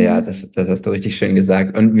 ja, Mhm. das hast du richtig schön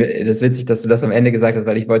gesagt. Und das ist witzig, dass du das am Ende gesagt hast,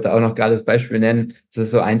 weil ich wollte auch noch gerade das Beispiel nennen. Das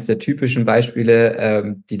ist so eins der typischen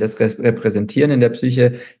Beispiele, die das repräsentieren in der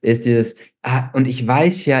Psyche, ist dieses, und ich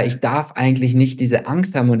weiß ja, ich darf eigentlich nicht diese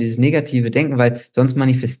Angst haben und dieses negative Denken, weil sonst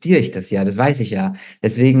manifestiere ich das ja, das weiß ich ja.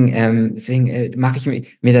 Deswegen mache ich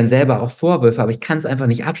mir dann selber auch Vorwürfe, aber ich kann es einfach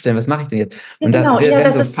nicht abstellen. Was mache ich denn jetzt? Ja, Und da genau, ja, werden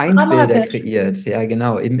das so ist Feindbilder dramatisch. kreiert, ja,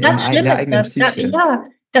 genau, Ganz in schlimm der ist eigenen das. Ja, Psyche. ja,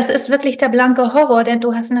 das ist wirklich der blanke Horror, denn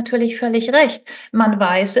du hast natürlich völlig recht. Man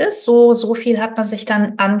weiß es, so viel hat man sich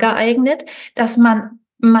dann angeeignet, dass man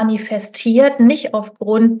manifestiert, nicht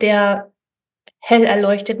aufgrund der hell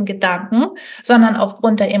erleuchteten Gedanken, sondern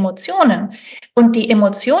aufgrund der Emotionen. Und die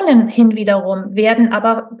Emotionen hinwiederum werden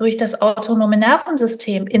aber durch das autonome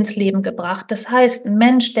Nervensystem ins Leben gebracht. Das heißt, ein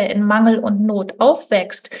Mensch, der in Mangel und Not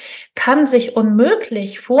aufwächst, kann sich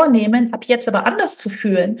unmöglich vornehmen, ab jetzt aber anders zu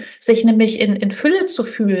fühlen, sich nämlich in Fülle zu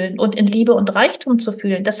fühlen und in Liebe und Reichtum zu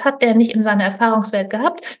fühlen. Das hat der nicht in seiner Erfahrungswelt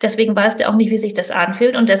gehabt. Deswegen weiß der auch nicht, wie sich das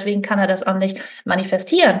anfühlt und deswegen kann er das auch nicht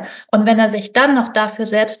manifestieren. Und wenn er sich dann noch dafür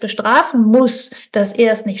selbst bestrafen muss, dass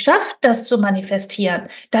er es nicht schafft, das zu manifestieren,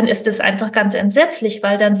 dann ist es einfach ganz entsetzlich,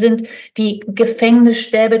 weil dann sind die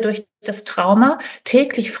Gefängnisstäbe durch das Trauma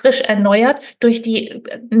täglich frisch erneuert durch die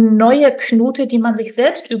neue Knute, die man sich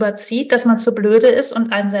selbst überzieht, dass man zu blöde ist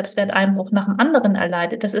und einen Selbstwerteinbruch nach dem anderen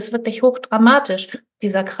erleidet. Das ist wirklich hochdramatisch,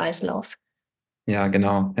 dieser Kreislauf. Ja,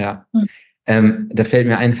 genau, ja. Hm. Da fällt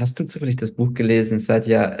mir ein, hast du zufällig das Buch gelesen,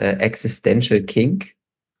 Satya, Existential Kink?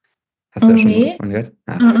 Hast du da schon Nee. von gehört?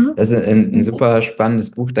 Ja. Mhm. Das ist ein Nee. super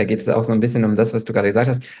spannendes Buch. Da geht es auch so ein bisschen um das, was du gerade gesagt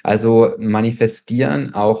hast. Also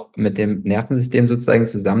manifestieren auch mit dem Nervensystem sozusagen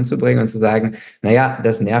zusammenzubringen und zu sagen, naja,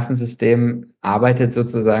 das Nervensystem arbeitet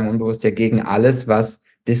sozusagen unbewusst ja gegen alles, was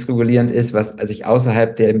dysregulierend ist, was sich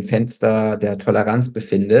außerhalb dem Fenster der Toleranz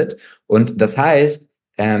befindet. Und das heißt,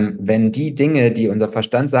 wenn die Dinge, die unser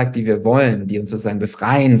Verstand sagt, die wir wollen, die uns sozusagen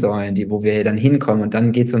befreien sollen, die, wo wir dann hinkommen und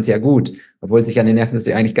dann geht es uns ja gut, obwohl sich an den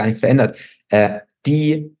Nervensystem eigentlich gar nichts verändert,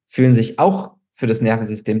 die fühlen sich auch für das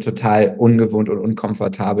Nervensystem total ungewohnt und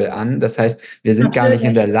unkomfortabel an. Das heißt, wir sind gar nicht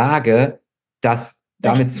in der Natürlich. Lage, das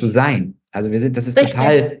damit zu Richtig. sein. Also das ist Richtig.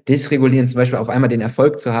 total dysregulierend, zum Beispiel auf einmal den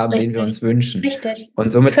Erfolg zu haben, den wir uns Richtig. wünschen. Richtig. Und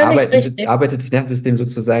somit Völlig richtig. arbeitet das Nervensystem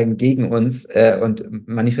sozusagen gegen uns und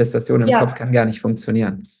Manifestation im Kopf Ja. kann gar nicht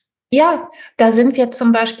funktionieren. Ja, da sind wir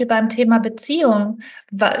zum Beispiel beim Thema Beziehung.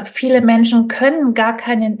 Viele Menschen können gar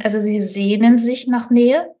keinen, also sie sehnen sich nach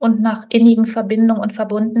Nähe und nach innigen Verbindung und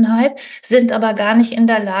Verbundenheit, sind aber gar nicht in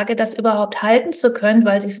der Lage, das überhaupt halten zu können,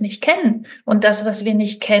 weil sie es nicht kennen. Und das, was wir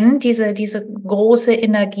nicht kennen, diese große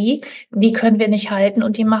Energie, die können wir nicht halten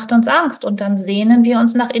und die macht uns Angst. Und dann sehnen wir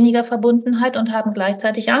uns nach inniger Verbundenheit und haben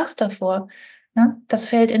gleichzeitig Angst davor. Ja, das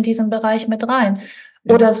fällt in diesen Bereich mit rein.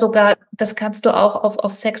 Ja. Oder sogar, das kannst du auch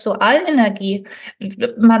auf Sexualenergie.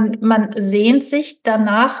 Man sehnt sich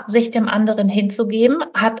danach, sich dem anderen hinzugeben,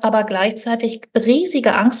 hat aber gleichzeitig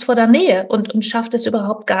riesige Angst vor der Nähe und schafft es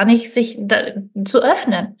überhaupt gar nicht, sich zu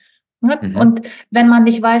öffnen. Ne? Mhm. Und wenn man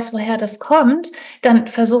nicht weiß, woher das kommt, dann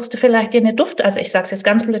versuchst du vielleicht dir also ich sage es jetzt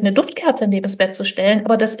ganz blöd, eine Duftkerze neben das Bett zu stellen,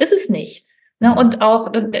 aber das ist es nicht. Ne? Mhm. Und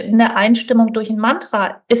auch eine Einstimmung durch ein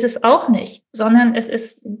Mantra ist es auch nicht, sondern es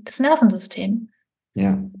ist das Nervensystem.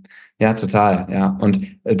 Ja, ja, total, ja. Und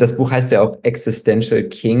das Buch heißt ja auch Existential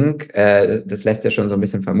Kink. Das lässt ja schon so ein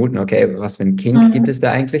bisschen vermuten, okay, was für ein Kink gibt es Mhm.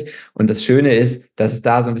 da eigentlich? Und das Schöne ist, dass es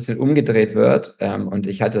da so ein bisschen umgedreht wird. Und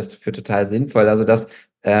ich halte das für total sinnvoll. Also, dass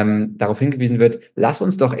darauf hingewiesen wird, lass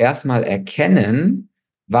uns doch erstmal erkennen,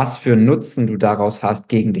 was für Nutzen du daraus hast,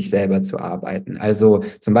 gegen dich selber zu arbeiten. Also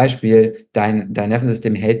zum Beispiel, dein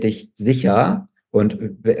Nervensystem hält dich sicher und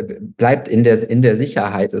bleibt in der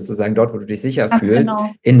Sicherheit sozusagen dort, wo du dich sicher Ganz fühlst,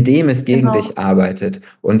 genau, indem es gegen genau. dich arbeitet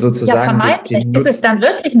und Ja, sozusagen vermeintlich den ist es Nutzen. dann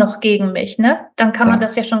wirklich noch gegen mich, ne? Dann kann man Ja,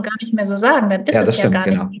 das ja schon gar nicht mehr so sagen, dann ist ja, es das ja stimmt, gar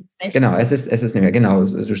nicht genau. gegen mich. Genau, es ist nicht mehr, genau,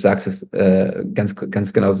 du sagst es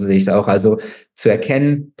ganz genau, so sehe ich es auch. Also zu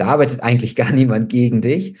erkennen, da arbeitet eigentlich gar niemand gegen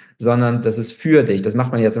dich, sondern das ist für dich. Das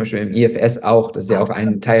macht man ja zum Beispiel im IFS auch. Das ist ja auch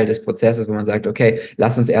ein Teil des Prozesses, wo man sagt, okay,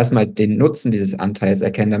 lass uns erstmal den Nutzen dieses Anteils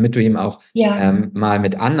erkennen, damit du ihm auch Ja, mal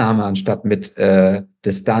mit Annahme anstatt mit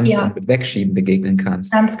Distanz und ja. mit Wegschieben begegnen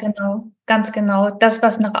kannst. Ganz genau, ganz genau. Das,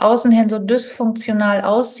 was nach außen hin so dysfunktional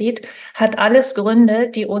aussieht, hat alles Gründe,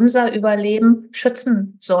 die unser Überleben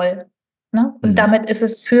schützen soll. Ne? Und Hm. damit ist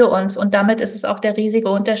es für uns. Und damit ist es auch der riesige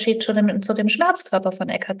Unterschied zu dem Schmerzkörper von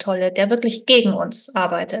Eckhart Tolle, der wirklich gegen uns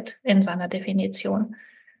arbeitet in seiner Definition.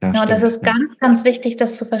 Ja, Ja, und das stimmt. ist Ja. ganz, ganz wichtig,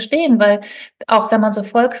 das zu verstehen, weil auch wenn man so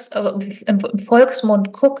im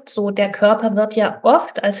Volksmund guckt, so der Körper wird ja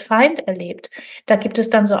oft als Feind erlebt. Da gibt es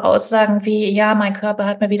dann so Aussagen wie, ja, mein Körper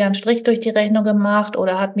hat mir wieder einen Strich durch die Rechnung gemacht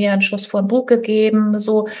oder hat mir einen Schuss vor den Bug gegeben,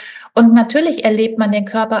 so. Und natürlich erlebt man den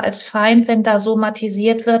Körper als Feind, wenn da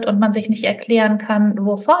somatisiert wird und man sich nicht erklären kann,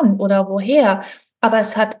 wovon oder woher. Aber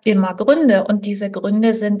es hat immer Gründe und diese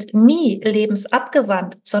Gründe sind nie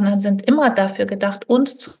lebensabgewandt, sondern sind immer dafür gedacht,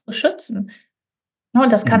 uns zu schützen. Ne,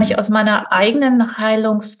 und das kann ich Hm. aus meiner eigenen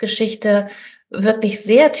Heilungsgeschichte wirklich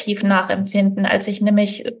sehr tief nachempfinden, als ich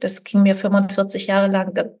nämlich, das ging mir 45 Jahre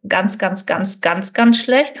lang ganz, ganz, ganz, ganz, ganz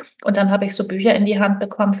schlecht. Und dann habe ich so Bücher in die Hand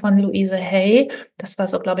bekommen von Louise Hay. Das war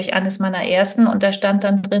so, glaube ich, eines meiner ersten. Und da stand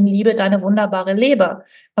dann drin, liebe deine wunderbare Leber.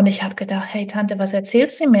 Und ich habe gedacht, hey Tante, was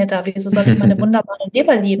erzählst du mir da? Wieso soll ich meine wunderbare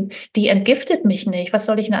Leber lieben? Die entgiftet mich nicht. Was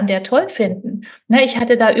soll ich denn an der toll finden? Ne, ich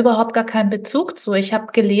hatte da überhaupt gar keinen Bezug zu. Ich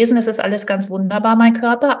habe gelesen, es ist alles ganz wunderbar, mein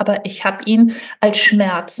Körper, aber ich habe ihn als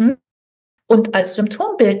Schmerzen und als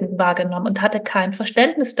symptombildend wahrgenommen und hatte kein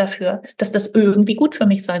Verständnis dafür, dass das irgendwie gut für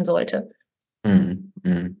mich sein sollte. Hm.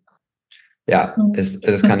 Hm. Ja, Mhm.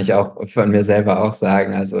 das kann ich auch von mir selber auch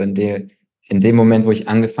sagen. Also in dem Moment, wo ich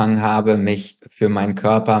angefangen habe, mich für meinen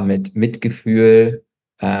Körper mit Mitgefühl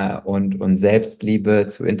und Selbstliebe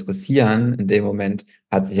zu interessieren, in dem Moment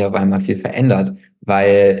hat sich auf einmal viel verändert,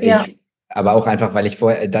 Ja, aber auch einfach, weil ich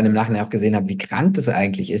vorher dann im Nachhinein auch gesehen habe, wie krank das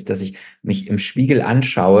eigentlich ist, dass ich mich im Spiegel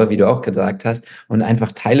anschaue, wie du auch gesagt hast, und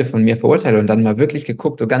einfach Teile von mir verurteile und dann mal wirklich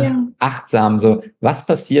geguckt, so ganz ja, achtsam, so, was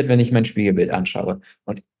passiert, wenn ich mein Spiegelbild anschaue?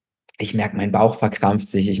 Und ich merke, mein Bauch verkrampft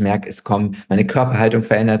sich, ich merke, meine Körperhaltung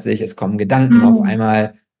verändert sich, es kommen Gedanken auf mhm.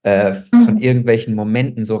 einmal von Mhm. irgendwelchen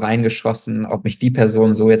Momenten so reingeschossen, ob mich die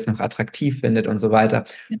Person so jetzt noch attraktiv findet und so weiter.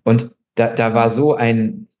 Und da war so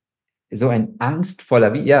ein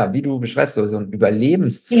angstvoller, wie du beschreibst, so ein Ja,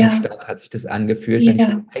 Überlebenszustand hat sich das angefühlt, wenn ich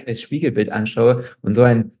mein ja, eigenes Spiegelbild anschaue und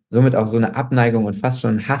somit auch so eine Abneigung und fast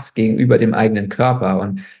schon Hass gegenüber dem eigenen Körper.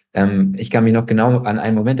 Und ich kann mich noch genau an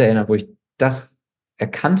einen Moment erinnern, wo ich das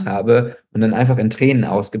erkannt habe und dann einfach in Tränen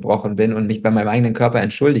ausgebrochen bin und mich bei meinem eigenen Körper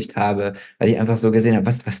entschuldigt habe, weil ich einfach so gesehen habe,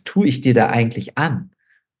 was tue ich dir da eigentlich an?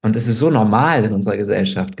 Und es ist so normal in unserer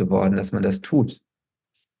Gesellschaft geworden, dass man das tut.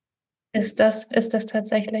 ist das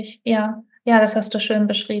tatsächlich. Ja, ja, das hast du schön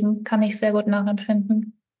beschrieben, kann ich sehr gut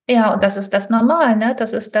nachempfinden. Ja, und das ist das Normal, ne?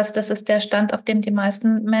 Das ist der Stand, auf dem die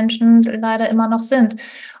meisten Menschen leider immer noch sind.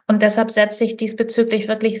 Und deshalb setze ich diesbezüglich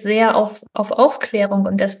wirklich sehr auf Aufklärung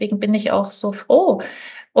und deswegen bin ich auch so froh,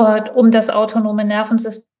 um das autonome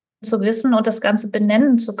Nervensystem zu wissen und das Ganze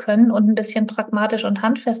benennen zu können und ein bisschen pragmatisch und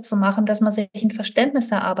handfest zu machen, dass man sich ein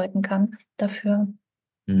Verständnis erarbeiten kann dafür.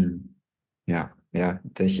 Hm. Ja, ja,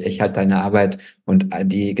 ich halte deine Arbeit und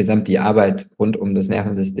die Arbeit rund um das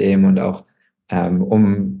Nervensystem und auch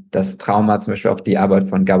um das Trauma, zum Beispiel auch die Arbeit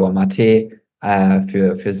von Gabor Mate,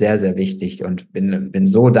 für sehr, sehr wichtig und bin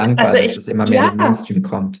so dankbar, Also, dass das immer mehr in ja. den Mainstream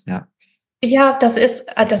kommt. Ja. Ja, das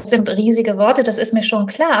sind riesige Worte, das ist mir schon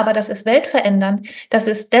klar, aber das ist weltverändernd. Das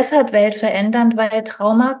ist deshalb weltverändernd, weil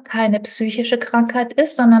Trauma keine psychische Krankheit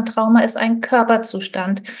ist, sondern Trauma ist ein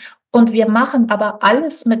Körperzustand. Und wir machen aber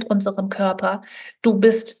alles mit unserem Körper. Du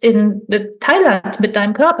bist in Thailand mit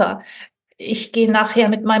deinem Körper. Ich gehe nachher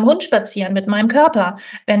mit meinem Hund spazieren, mit meinem Körper.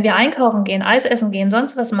 Wenn wir einkaufen gehen, Eis essen gehen,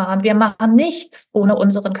 sonst was machen, wir machen nichts ohne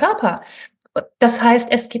unseren Körper. Das heißt,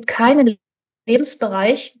 es gibt keine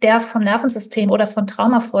Lebensbereich, der vom Nervensystem oder von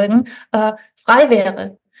Traumafolgen frei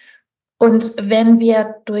wäre. Und wenn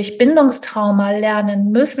wir durch Bindungstrauma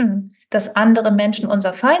lernen müssen, dass andere Menschen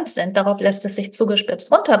unser Feind sind, darauf lässt es sich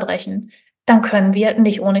zugespitzt runterbrechen, dann können wir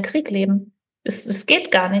nicht ohne Krieg leben. Es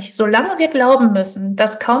geht gar nicht. Solange wir glauben müssen,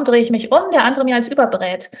 dass kaum drehe ich mich um, der andere mir als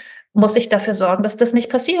überbrät, muss ich dafür sorgen, dass das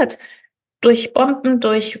nicht passiert. Durch Bomben,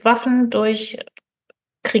 durch Waffen, durch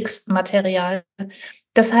Kriegsmaterial.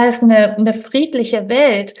 Das heißt, eine friedliche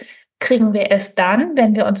Welt kriegen wir erst dann,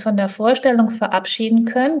 wenn wir uns von der Vorstellung verabschieden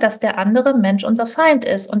können, dass der andere Mensch unser Feind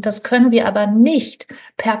ist. Und das können wir aber nicht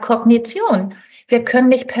per Kognition. Wir können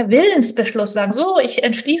nicht per Willensbeschluss sagen, so, ich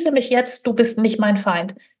entschließe mich jetzt, du bist nicht mein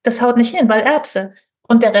Feind. Das haut nicht hin, weil Erbse.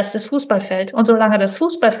 Und der Rest ist Fußballfeld. Und solange das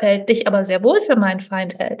Fußballfeld dich aber sehr wohl für meinen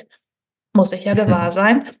Feind hält, muss ich ja gewahr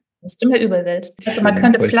sein, dass du mir übel willst. Die Also man schönen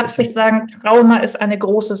könnte Sprüche. flapsig sagen, Trauma ist eine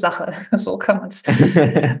große Sache. So kann man es Das ist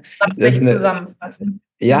flapsig eine, zusammenfassen.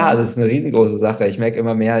 ja, das ist eine riesengroße Sache. Ich merke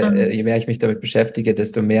immer mehr, je Mhm. mehr ich mich damit beschäftige,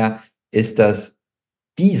 desto mehr ist das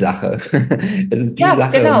die Sache. Es ist die Ja, Sache,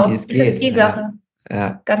 um die genau. es Es ist geht. die Ja, Sache.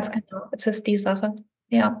 ja. Ganz genau. Es ist die Sache.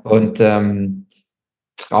 Ja. Und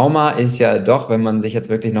Trauma ist ja doch, wenn man sich jetzt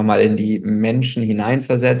wirklich nochmal in die Menschen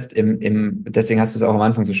hineinversetzt, deswegen hast du es auch am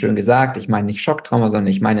Anfang so schön gesagt, ich meine nicht Schocktrauma, sondern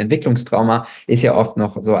ich meine Entwicklungstrauma, ist ja oft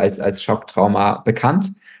noch so als Schocktrauma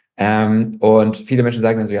bekannt. Und viele Menschen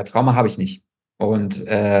sagen dann so, ja, Trauma habe ich nicht. Und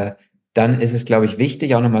dann ist es, glaube ich,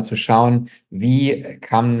 wichtig, auch nochmal zu schauen, wie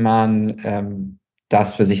kann man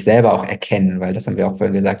das für sich selber auch erkennen, weil das haben wir auch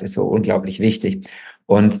vorhin gesagt, ist so unglaublich wichtig.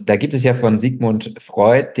 Und da gibt es ja von Sigmund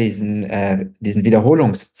Freud diesen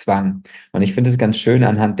Wiederholungszwang. Und ich finde es ganz schön,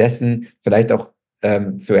 anhand dessen vielleicht auch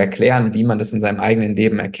zu erklären, wie man das in seinem eigenen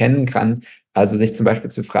Leben erkennen kann. Also sich zum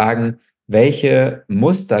Beispiel zu fragen, welche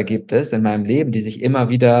Muster gibt es in meinem Leben, die sich immer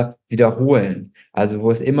wieder wiederholen? Also wo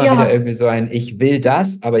es immer wieder Ja. irgendwie so ein Ich will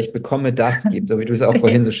das, aber ich bekomme das gibt, so wie du es auch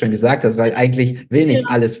vorhin so schön gesagt hast, weil eigentlich will nicht Ja,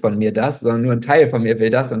 alles von mir das, sondern nur ein Teil von mir will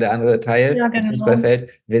das und der andere Teil, ja, das genau. Fußballfeld,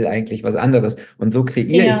 will eigentlich was anderes. Und so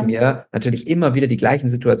kreiere ich Ja, mir natürlich immer wieder die gleichen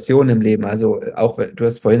Situationen im Leben. Also auch, du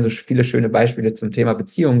hast vorhin so viele schöne Beispiele zum Thema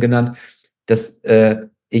Beziehungen genannt, dass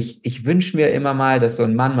ich wünsche mir immer mal, dass so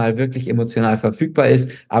ein Mann mal wirklich emotional verfügbar ist,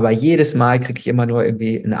 aber jedes Mal kriege ich immer nur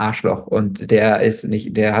irgendwie ein Arschloch und der ist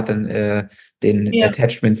nicht, der hat dann den ja,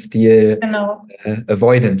 Attachment-Stil genau.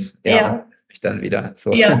 avoidant, ja, und Ja, verlässt mich dann wieder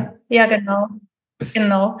so. ja, ja, genau.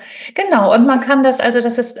 Genau, genau. Und man kann das, also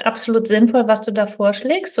das ist absolut sinnvoll, was du da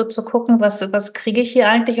vorschlägst, so zu gucken, was kriege ich hier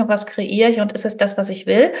eigentlich und was kreiere ich und ist es das, was ich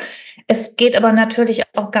will? Es geht aber natürlich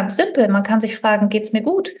auch ganz simpel. Man kann sich fragen, geht's mir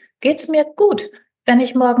gut? Geht's mir gut? Wenn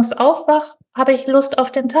ich morgens aufwache, habe ich Lust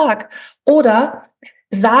auf den Tag? Oder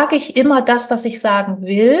sage ich immer das, was ich sagen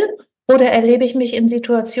will? Oder erlebe ich mich in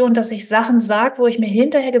Situationen, dass ich Sachen sage, wo ich mir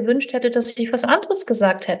hinterher gewünscht hätte, dass ich was anderes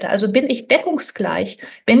gesagt hätte? Also bin ich deckungsgleich?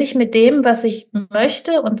 Bin ich mit dem, was ich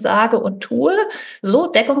möchte und sage und tue, so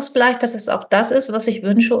deckungsgleich, dass es auch das ist, was ich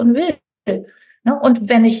wünsche und will? Ne? Und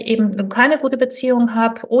wenn ich eben keine gute Beziehung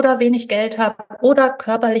habe oder wenig Geld habe oder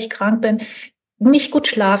körperlich krank bin, nicht gut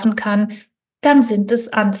schlafen kann, dann sind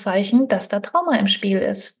es Anzeichen, dass da Trauma im Spiel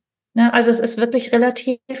ist. Ne? Also es ist wirklich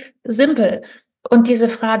relativ simpel. Und diese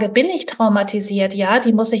Frage, bin ich traumatisiert? Ja,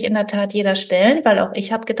 die muss sich in der Tat jeder stellen, weil auch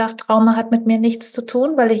ich habe gedacht, Trauma hat mit mir nichts zu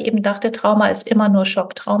tun, weil ich eben dachte, Trauma ist immer nur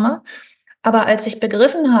Schocktrauma. Aber als ich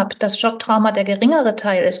begriffen habe, dass Schocktrauma der geringere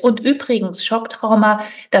Teil ist und übrigens Schocktrauma,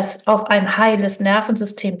 das auf ein heiles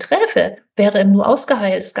Nervensystem träfe, wäre im Nu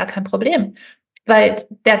ausgeheilt, ist gar kein Problem. Weil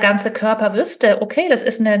der ganze Körper wüsste, okay, das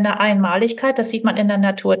ist eine Einmaligkeit, das sieht man in der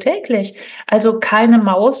Natur täglich. Also keine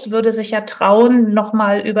Maus würde sich ja trauen,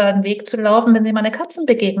 nochmal über den Weg zu laufen, wenn sie mal eine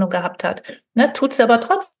Katzenbegegnung gehabt hat. Ne, tut sie aber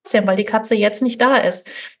trotzdem, weil die Katze jetzt nicht da ist.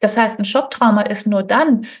 Das heißt, ein Schocktrauma ist nur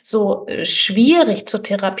dann so schwierig zu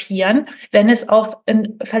therapieren, wenn es auf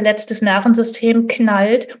ein verletztes Nervensystem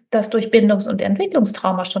knallt, das durch Bindungs- und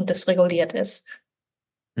Entwicklungstrauma schon dysreguliert ist.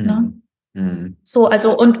 Ne? Mhm. Mhm. So,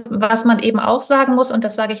 also und was man eben auch sagen muss, und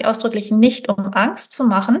das sage ich ausdrücklich nicht, um Angst zu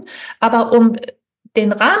machen, aber um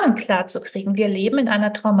den Rahmen klar zu kriegen. Wir leben in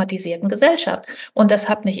einer traumatisierten Gesellschaft. Und das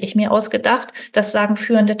habe nicht ich mir ausgedacht, das sagen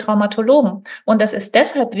führende Traumatologen. Und das ist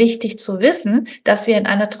deshalb wichtig zu wissen, dass wir in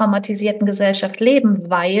einer traumatisierten Gesellschaft leben,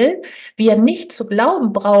 weil wir nicht zu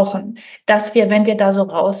glauben brauchen, dass wir, wenn wir da so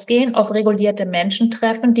rausgehen, auf regulierte Menschen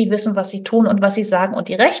treffen, die wissen, was sie tun und was sie sagen und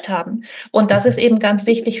die Recht haben. Und das ist eben ganz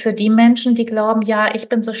wichtig für die Menschen, die glauben, ja, ich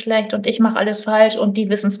bin so schlecht und ich mache alles falsch und die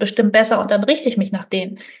wissen es bestimmt besser und dann richte ich mich nach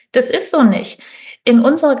denen. Das ist so nicht. In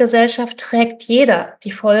unserer Gesellschaft trägt jeder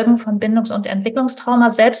die Folgen von Bindungs- und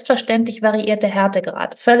Entwicklungstrauma, selbstverständlich variiert der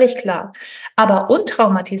Härtegrad, völlig klar. Aber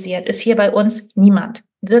untraumatisiert ist hier bei uns niemand,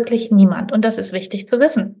 wirklich niemand. Und das ist wichtig zu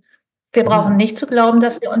wissen. Wir brauchen Mhm. nicht zu glauben,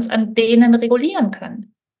 dass wir uns an denen regulieren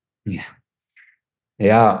können. Ja.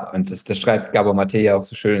 Ja, und das schreibt Gabor Mate ja auch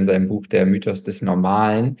so schön in seinem Buch Der Mythos des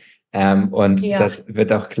Normalen. Und Ja, das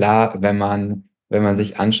wird auch klar, wenn man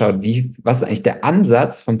sich anschaut, was ist eigentlich der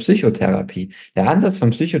Ansatz von Psychotherapie? Der Ansatz von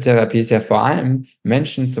Psychotherapie ist ja vor allem,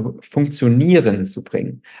 Menschen zu funktionieren zu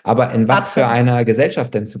bringen. Aber in was für absolut. einer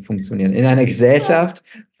Gesellschaft denn zu funktionieren? In einer Gesellschaft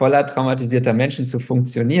voller traumatisierter Menschen zu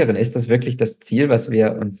funktionieren. Ist das wirklich das Ziel, was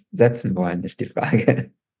wir uns setzen wollen, ist die Frage.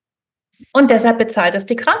 Und deshalb bezahlt es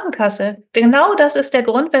die Krankenkasse. Genau das ist der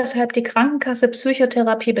Grund, weshalb die Krankenkasse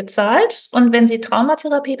Psychotherapie bezahlt. Und wenn sie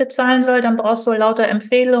Traumatherapie bezahlen soll, dann brauchst du lauter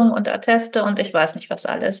Empfehlungen und Atteste und ich weiß nicht was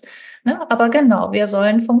alles. Ne? Aber genau, wir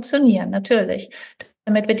sollen funktionieren, natürlich,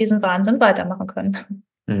 damit wir diesen Wahnsinn weitermachen können.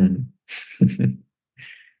 Mhm.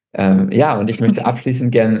 Ja, und ich möchte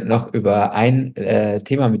abschließend gerne noch über ein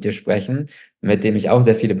Thema mit dir sprechen, mit dem ich auch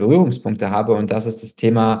sehr viele Berührungspunkte habe, und das ist das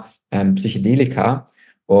Thema Psychedelika.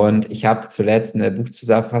 Und ich habe zuletzt eine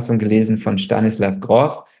Buchzusammenfassung gelesen von Stanislav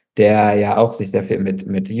Grof, der ja auch sich sehr viel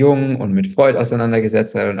mit Jung und mit Freud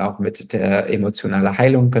auseinandergesetzt hat und auch mit der emotionalen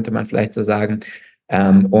Heilung, könnte man vielleicht so sagen.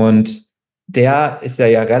 Und der ist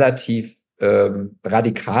ja relativ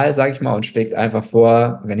radikal, sage ich mal, und schlägt einfach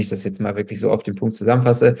vor, wenn ich das jetzt mal wirklich so auf den Punkt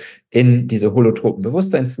zusammenfasse, in diese holotropen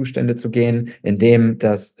Bewusstseinszustände zu gehen, in dem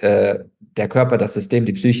der Körper, das System,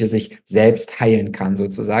 die Psyche sich selbst heilen kann,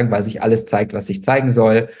 sozusagen, weil sich alles zeigt, was sich zeigen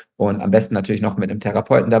soll, und am besten natürlich noch mit einem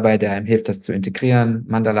Therapeuten dabei, der einem hilft, das zu integrieren,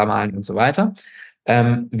 Mandala malen und so weiter.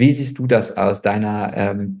 Wie siehst du das aus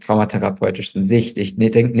deiner traumatherapeutischen Sicht? Ich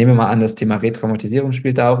nehme mal an, das Thema Retraumatisierung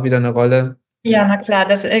spielt da auch wieder eine Rolle. Ja, na klar,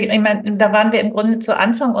 ich meine, da waren wir im Grunde zu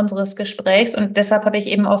Anfang unseres Gesprächs und deshalb habe ich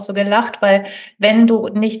eben auch so gelacht, weil wenn du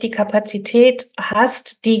nicht die Kapazität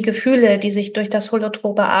hast, die Gefühle, die sich durch das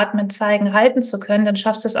holotrope Atmen zeigen, halten zu können, dann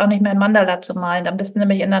schaffst du es auch nicht mehr, ein Mandala zu malen. Dann bist du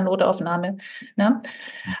nämlich in der Notaufnahme. Ne?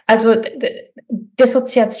 Also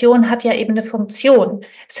Dissoziation hat ja eben eine Funktion.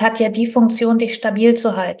 Es hat ja die Funktion, dich stabil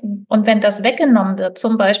zu halten. Und wenn das weggenommen wird,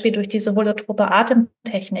 zum Beispiel durch diese holotrope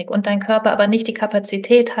Atemtechnik, und dein Körper aber nicht die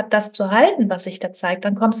Kapazität hat, das zu halten, was sich da zeigt,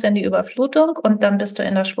 dann kommst du in die Überflutung und dann bist du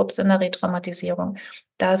in der Schwupps in der Retraumatisierung.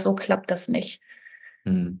 So klappt das nicht.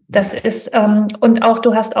 Das Mhm. ist, und auch,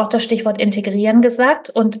 du hast auch das Stichwort integrieren gesagt,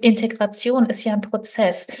 und Integration ist ja ein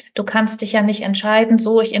Prozess. Du kannst dich ja nicht entscheiden,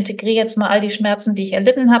 so, ich integriere jetzt mal all die Schmerzen, die ich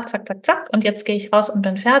erlitten habe, zack, zack, zack, und jetzt gehe ich raus und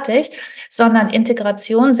bin fertig, sondern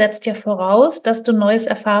Integration setzt ja voraus, dass du neues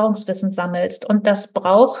Erfahrungswissen sammelst, und das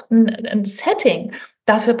braucht ein Setting.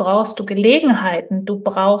 Dafür brauchst du Gelegenheiten, du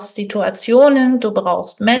brauchst Situationen, du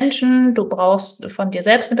brauchst Menschen, du brauchst von dir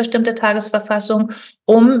selbst eine bestimmte Tagesverfassung,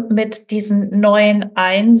 um mit diesen neuen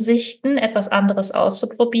Einsichten etwas anderes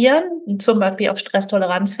auszuprobieren, zum Beispiel auch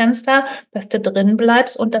Stresstoleranzfenster, dass du drin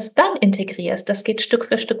bleibst und das dann integrierst. Das geht Stück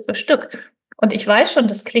für Stück für Stück. Und ich weiß schon,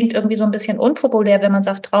 das klingt irgendwie so ein bisschen unpopulär, wenn man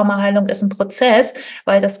sagt, Traumaheilung ist ein Prozess,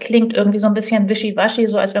 weil das klingt irgendwie so ein bisschen wischiwaschi,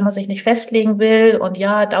 so als wenn man sich nicht festlegen will und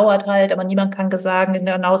ja, dauert halt, aber niemand kann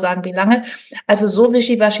genau sagen, wie lange. Also so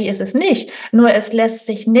wischiwaschi ist es nicht. Nur es lässt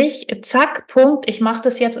sich nicht, zack, Punkt, ich mache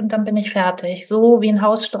das jetzt und dann bin ich fertig. So wie ein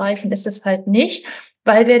Haus streichen ist es halt nicht,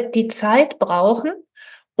 weil wir die Zeit brauchen,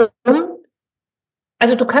 um,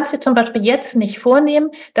 also du kannst dir zum Beispiel jetzt nicht vornehmen,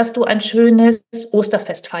 dass du ein schönes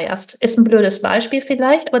Osterfest feierst. Ist ein blödes Beispiel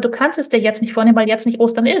vielleicht, aber du kannst es dir jetzt nicht vornehmen, weil jetzt nicht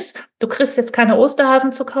Ostern ist. Du kriegst jetzt keine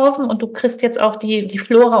Osterhasen zu kaufen und du kriegst jetzt auch die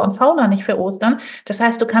Flora und Fauna nicht für Ostern. Das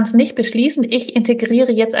heißt, du kannst nicht beschließen, ich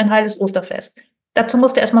integriere jetzt ein heiles Osterfest. Dazu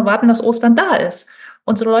musst du erstmal warten, dass Ostern da ist.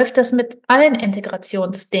 Und so läuft das mit allen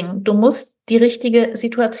Integrationsdingen. Du musst die richtige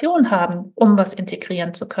Situation haben, um was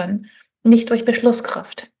integrieren zu können, nicht durch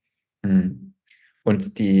Beschlusskraft. Mhm.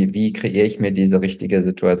 Und wie kreiere ich mir diese richtige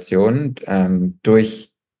Situation?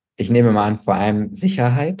 Ich nehme mal an, vor allem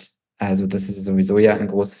Sicherheit. Also das ist sowieso ja ein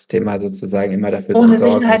großes Thema, sozusagen immer dafür zu Ohne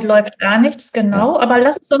sorgen, Sicherheit dass, läuft gar nichts, ja. genau. Aber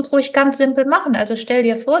lass es uns ruhig ganz simpel machen. Also stell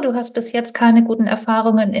dir vor, du hast bis jetzt keine guten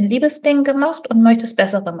Erfahrungen in Liebesdingen gemacht und möchtest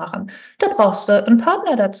bessere machen. Da brauchst du einen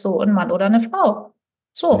Partner dazu, einen Mann oder eine Frau.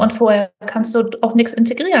 So, und Mhm. vorher kannst du auch nichts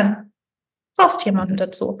integrieren. Brauchst jemanden Mhm.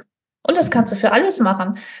 dazu. Und das kannst du Mhm. für alles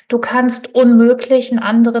machen. Du kannst unmöglich einen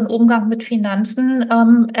anderen Umgang mit Finanzen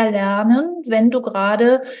erlernen, wenn du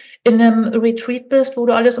gerade in einem Retreat bist, wo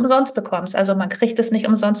du alles umsonst bekommst. Also man kriegt es nicht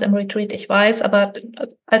umsonst im Retreat, ich weiß, aber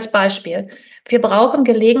als Beispiel. Wir brauchen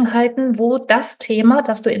Gelegenheiten, wo das Thema,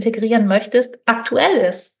 das du integrieren möchtest, aktuell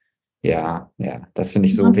ist. Ja, ja, das finde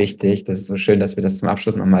ich so Mhm. wichtig. Das ist so schön, dass wir das zum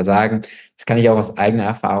Abschluss nochmal sagen. Das kann ich auch aus eigener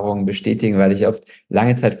Erfahrung bestätigen, weil ich oft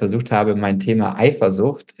lange Zeit versucht habe, mein Thema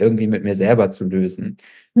Eifersucht irgendwie mit mir selber zu lösen.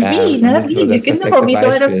 Wie, Und ne? das ist so Wie? das Genau, perfekte wie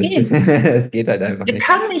soll das Beispiel. Es, gehen? es geht halt einfach Es nicht.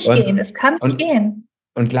 kann nicht Und, gehen, es kann nicht und gehen.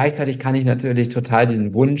 Und gleichzeitig kann ich natürlich total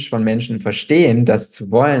diesen Wunsch von Menschen verstehen, das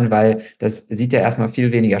zu wollen, weil das sieht ja erstmal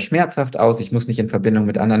viel weniger schmerzhaft aus. Ich muss nicht in Verbindung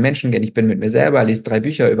mit anderen Menschen gehen. Ich bin mit mir selber, lese 3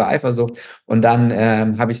 Bücher über Eifersucht und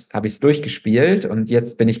dann habe ich's durchgespielt und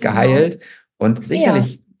jetzt bin ich Genau. geheilt. Und Ja,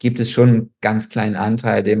 sicherlich gibt es schon einen ganz kleinen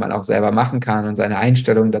Anteil, den man auch selber machen kann und seine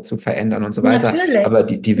Einstellung dazu verändern und so weiter. natürlich, Aber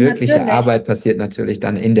die wirkliche natürlich, Arbeit passiert natürlich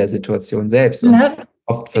dann in der Situation selbst. Und ne?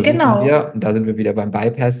 oft versuchen Genau. wir, und da sind wir wieder beim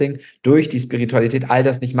Bypassing, durch die Spiritualität all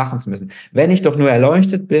das nicht machen zu müssen. Wenn ich doch nur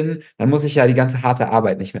erleuchtet bin, dann muss ich ja die ganze harte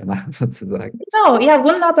Arbeit nicht mehr machen, sozusagen. Genau, ja,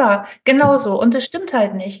 wunderbar. Genau so. Und es stimmt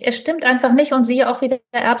halt nicht. Es stimmt einfach nicht und siehe auch wieder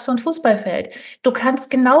Erbse und Fußballfeld. Du kannst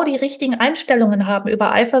genau die richtigen Einstellungen haben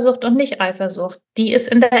über Eifersucht und Nicht-Eifersucht. Die ist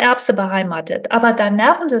in der Erbse beheimatet. Aber dein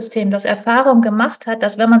Nervensystem, das Erfahrung gemacht hat,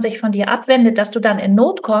 dass wenn man sich von dir abwendet, dass du dann in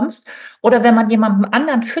Not kommst oder wenn man jemandem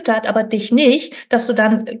anderen füttert, aber dich nicht, dass du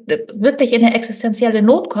dann wirklich in eine existenzielle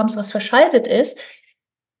Not kommst, was verschaltet ist,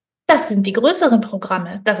 das sind die größeren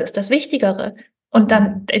Programme. Das ist das Wichtigere. Und dann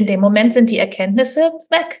Mhm. in dem Moment sind die Erkenntnisse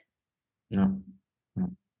weg. Ja. Ja.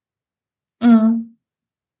 Mhm.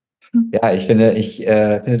 Hm. Ja, ich finde,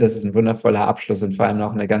 das ist ein wundervoller Abschluss und vor allem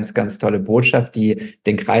auch eine ganz, ganz tolle Botschaft, die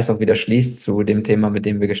den Kreis auch wieder schließt zu dem Thema, mit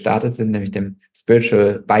dem wir gestartet sind, nämlich dem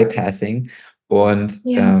Spiritual Bypassing. Und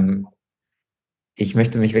Ja. ich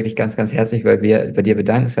möchte mich wirklich ganz, ganz herzlich bei dir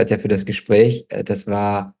bedanken, Satya, für das Gespräch. Das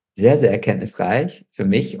war sehr, sehr erkenntnisreich für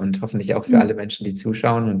mich und hoffentlich auch für Mhm. alle Menschen, die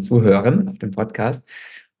zuschauen und zuhören auf dem Podcast.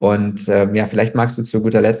 Und ja, vielleicht magst du zu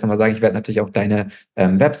guter Letzt nochmal sagen, ich werde natürlich auch deine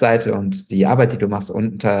Webseite und die Arbeit, die du machst,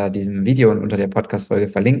 unter diesem Video und unter der Podcast-Folge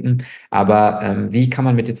verlinken. Aber wie kann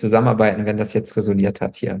man mit dir zusammenarbeiten, wenn das jetzt resoniert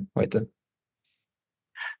hat hier heute?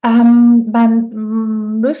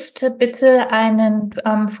 Man müsste bitte einen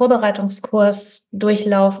Vorbereitungskurs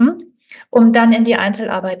durchlaufen, um dann in die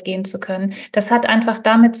Einzelarbeit gehen zu können. Das hat einfach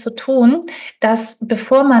damit zu tun, dass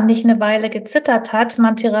bevor man nicht eine Weile gezittert hat,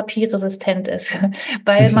 man therapieresistent ist.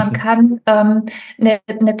 Weil man kann,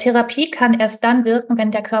 eine Therapie kann erst dann wirken,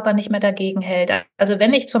 wenn der Körper nicht mehr dagegen hält. Also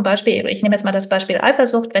wenn ich zum Beispiel, ich nehme jetzt mal das Beispiel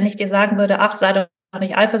Eifersucht, wenn ich dir sagen würde, ach, sei doch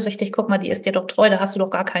nicht eifersüchtig, guck mal, die ist dir doch treu, da hast du doch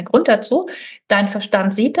gar keinen Grund dazu. Dein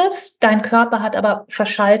Verstand sieht das, dein Körper hat aber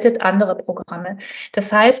verschaltet andere Programme.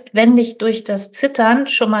 Das heißt, wenn nicht durch das Zittern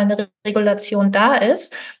schon mal eine Regulation da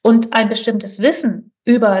ist und ein bestimmtes Wissen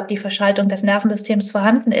über die Verschaltung des Nervensystems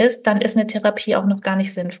vorhanden ist, dann ist eine Therapie auch noch gar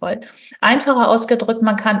nicht sinnvoll. Einfacher ausgedrückt,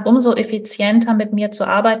 man kann umso effizienter mit mir zu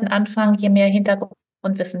arbeiten anfangen, je mehr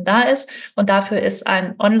Hintergrundwissen da ist. Und dafür ist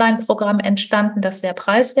ein Online-Programm entstanden, das sehr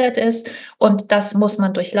preiswert ist. Und das muss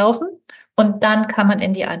man durchlaufen. Und dann kann man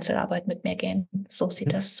in die Einzelarbeit mit mir gehen. So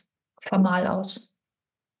sieht das formal aus.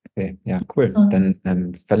 Okay, ja, cool. Mhm.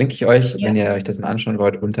 Dann verlinke ich euch, Ja. wenn ihr euch das mal anschauen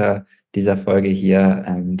wollt, unter dieser Folge hier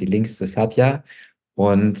die Links zu Satya.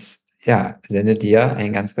 Und ja, sende dir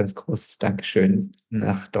ein ganz, ganz großes Dankeschön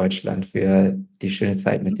nach Deutschland für die schöne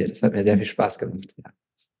Zeit mit dir. Das hat mir sehr viel Spaß gemacht.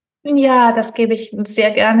 Ja, das gebe ich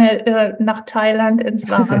sehr gerne nach Thailand ins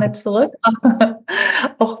Warme zurück.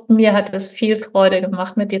 Auch mir hat es viel Freude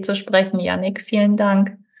gemacht, mit dir zu sprechen, Jannik. Vielen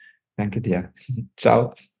Dank. Danke dir.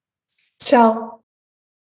 Ciao. Ciao.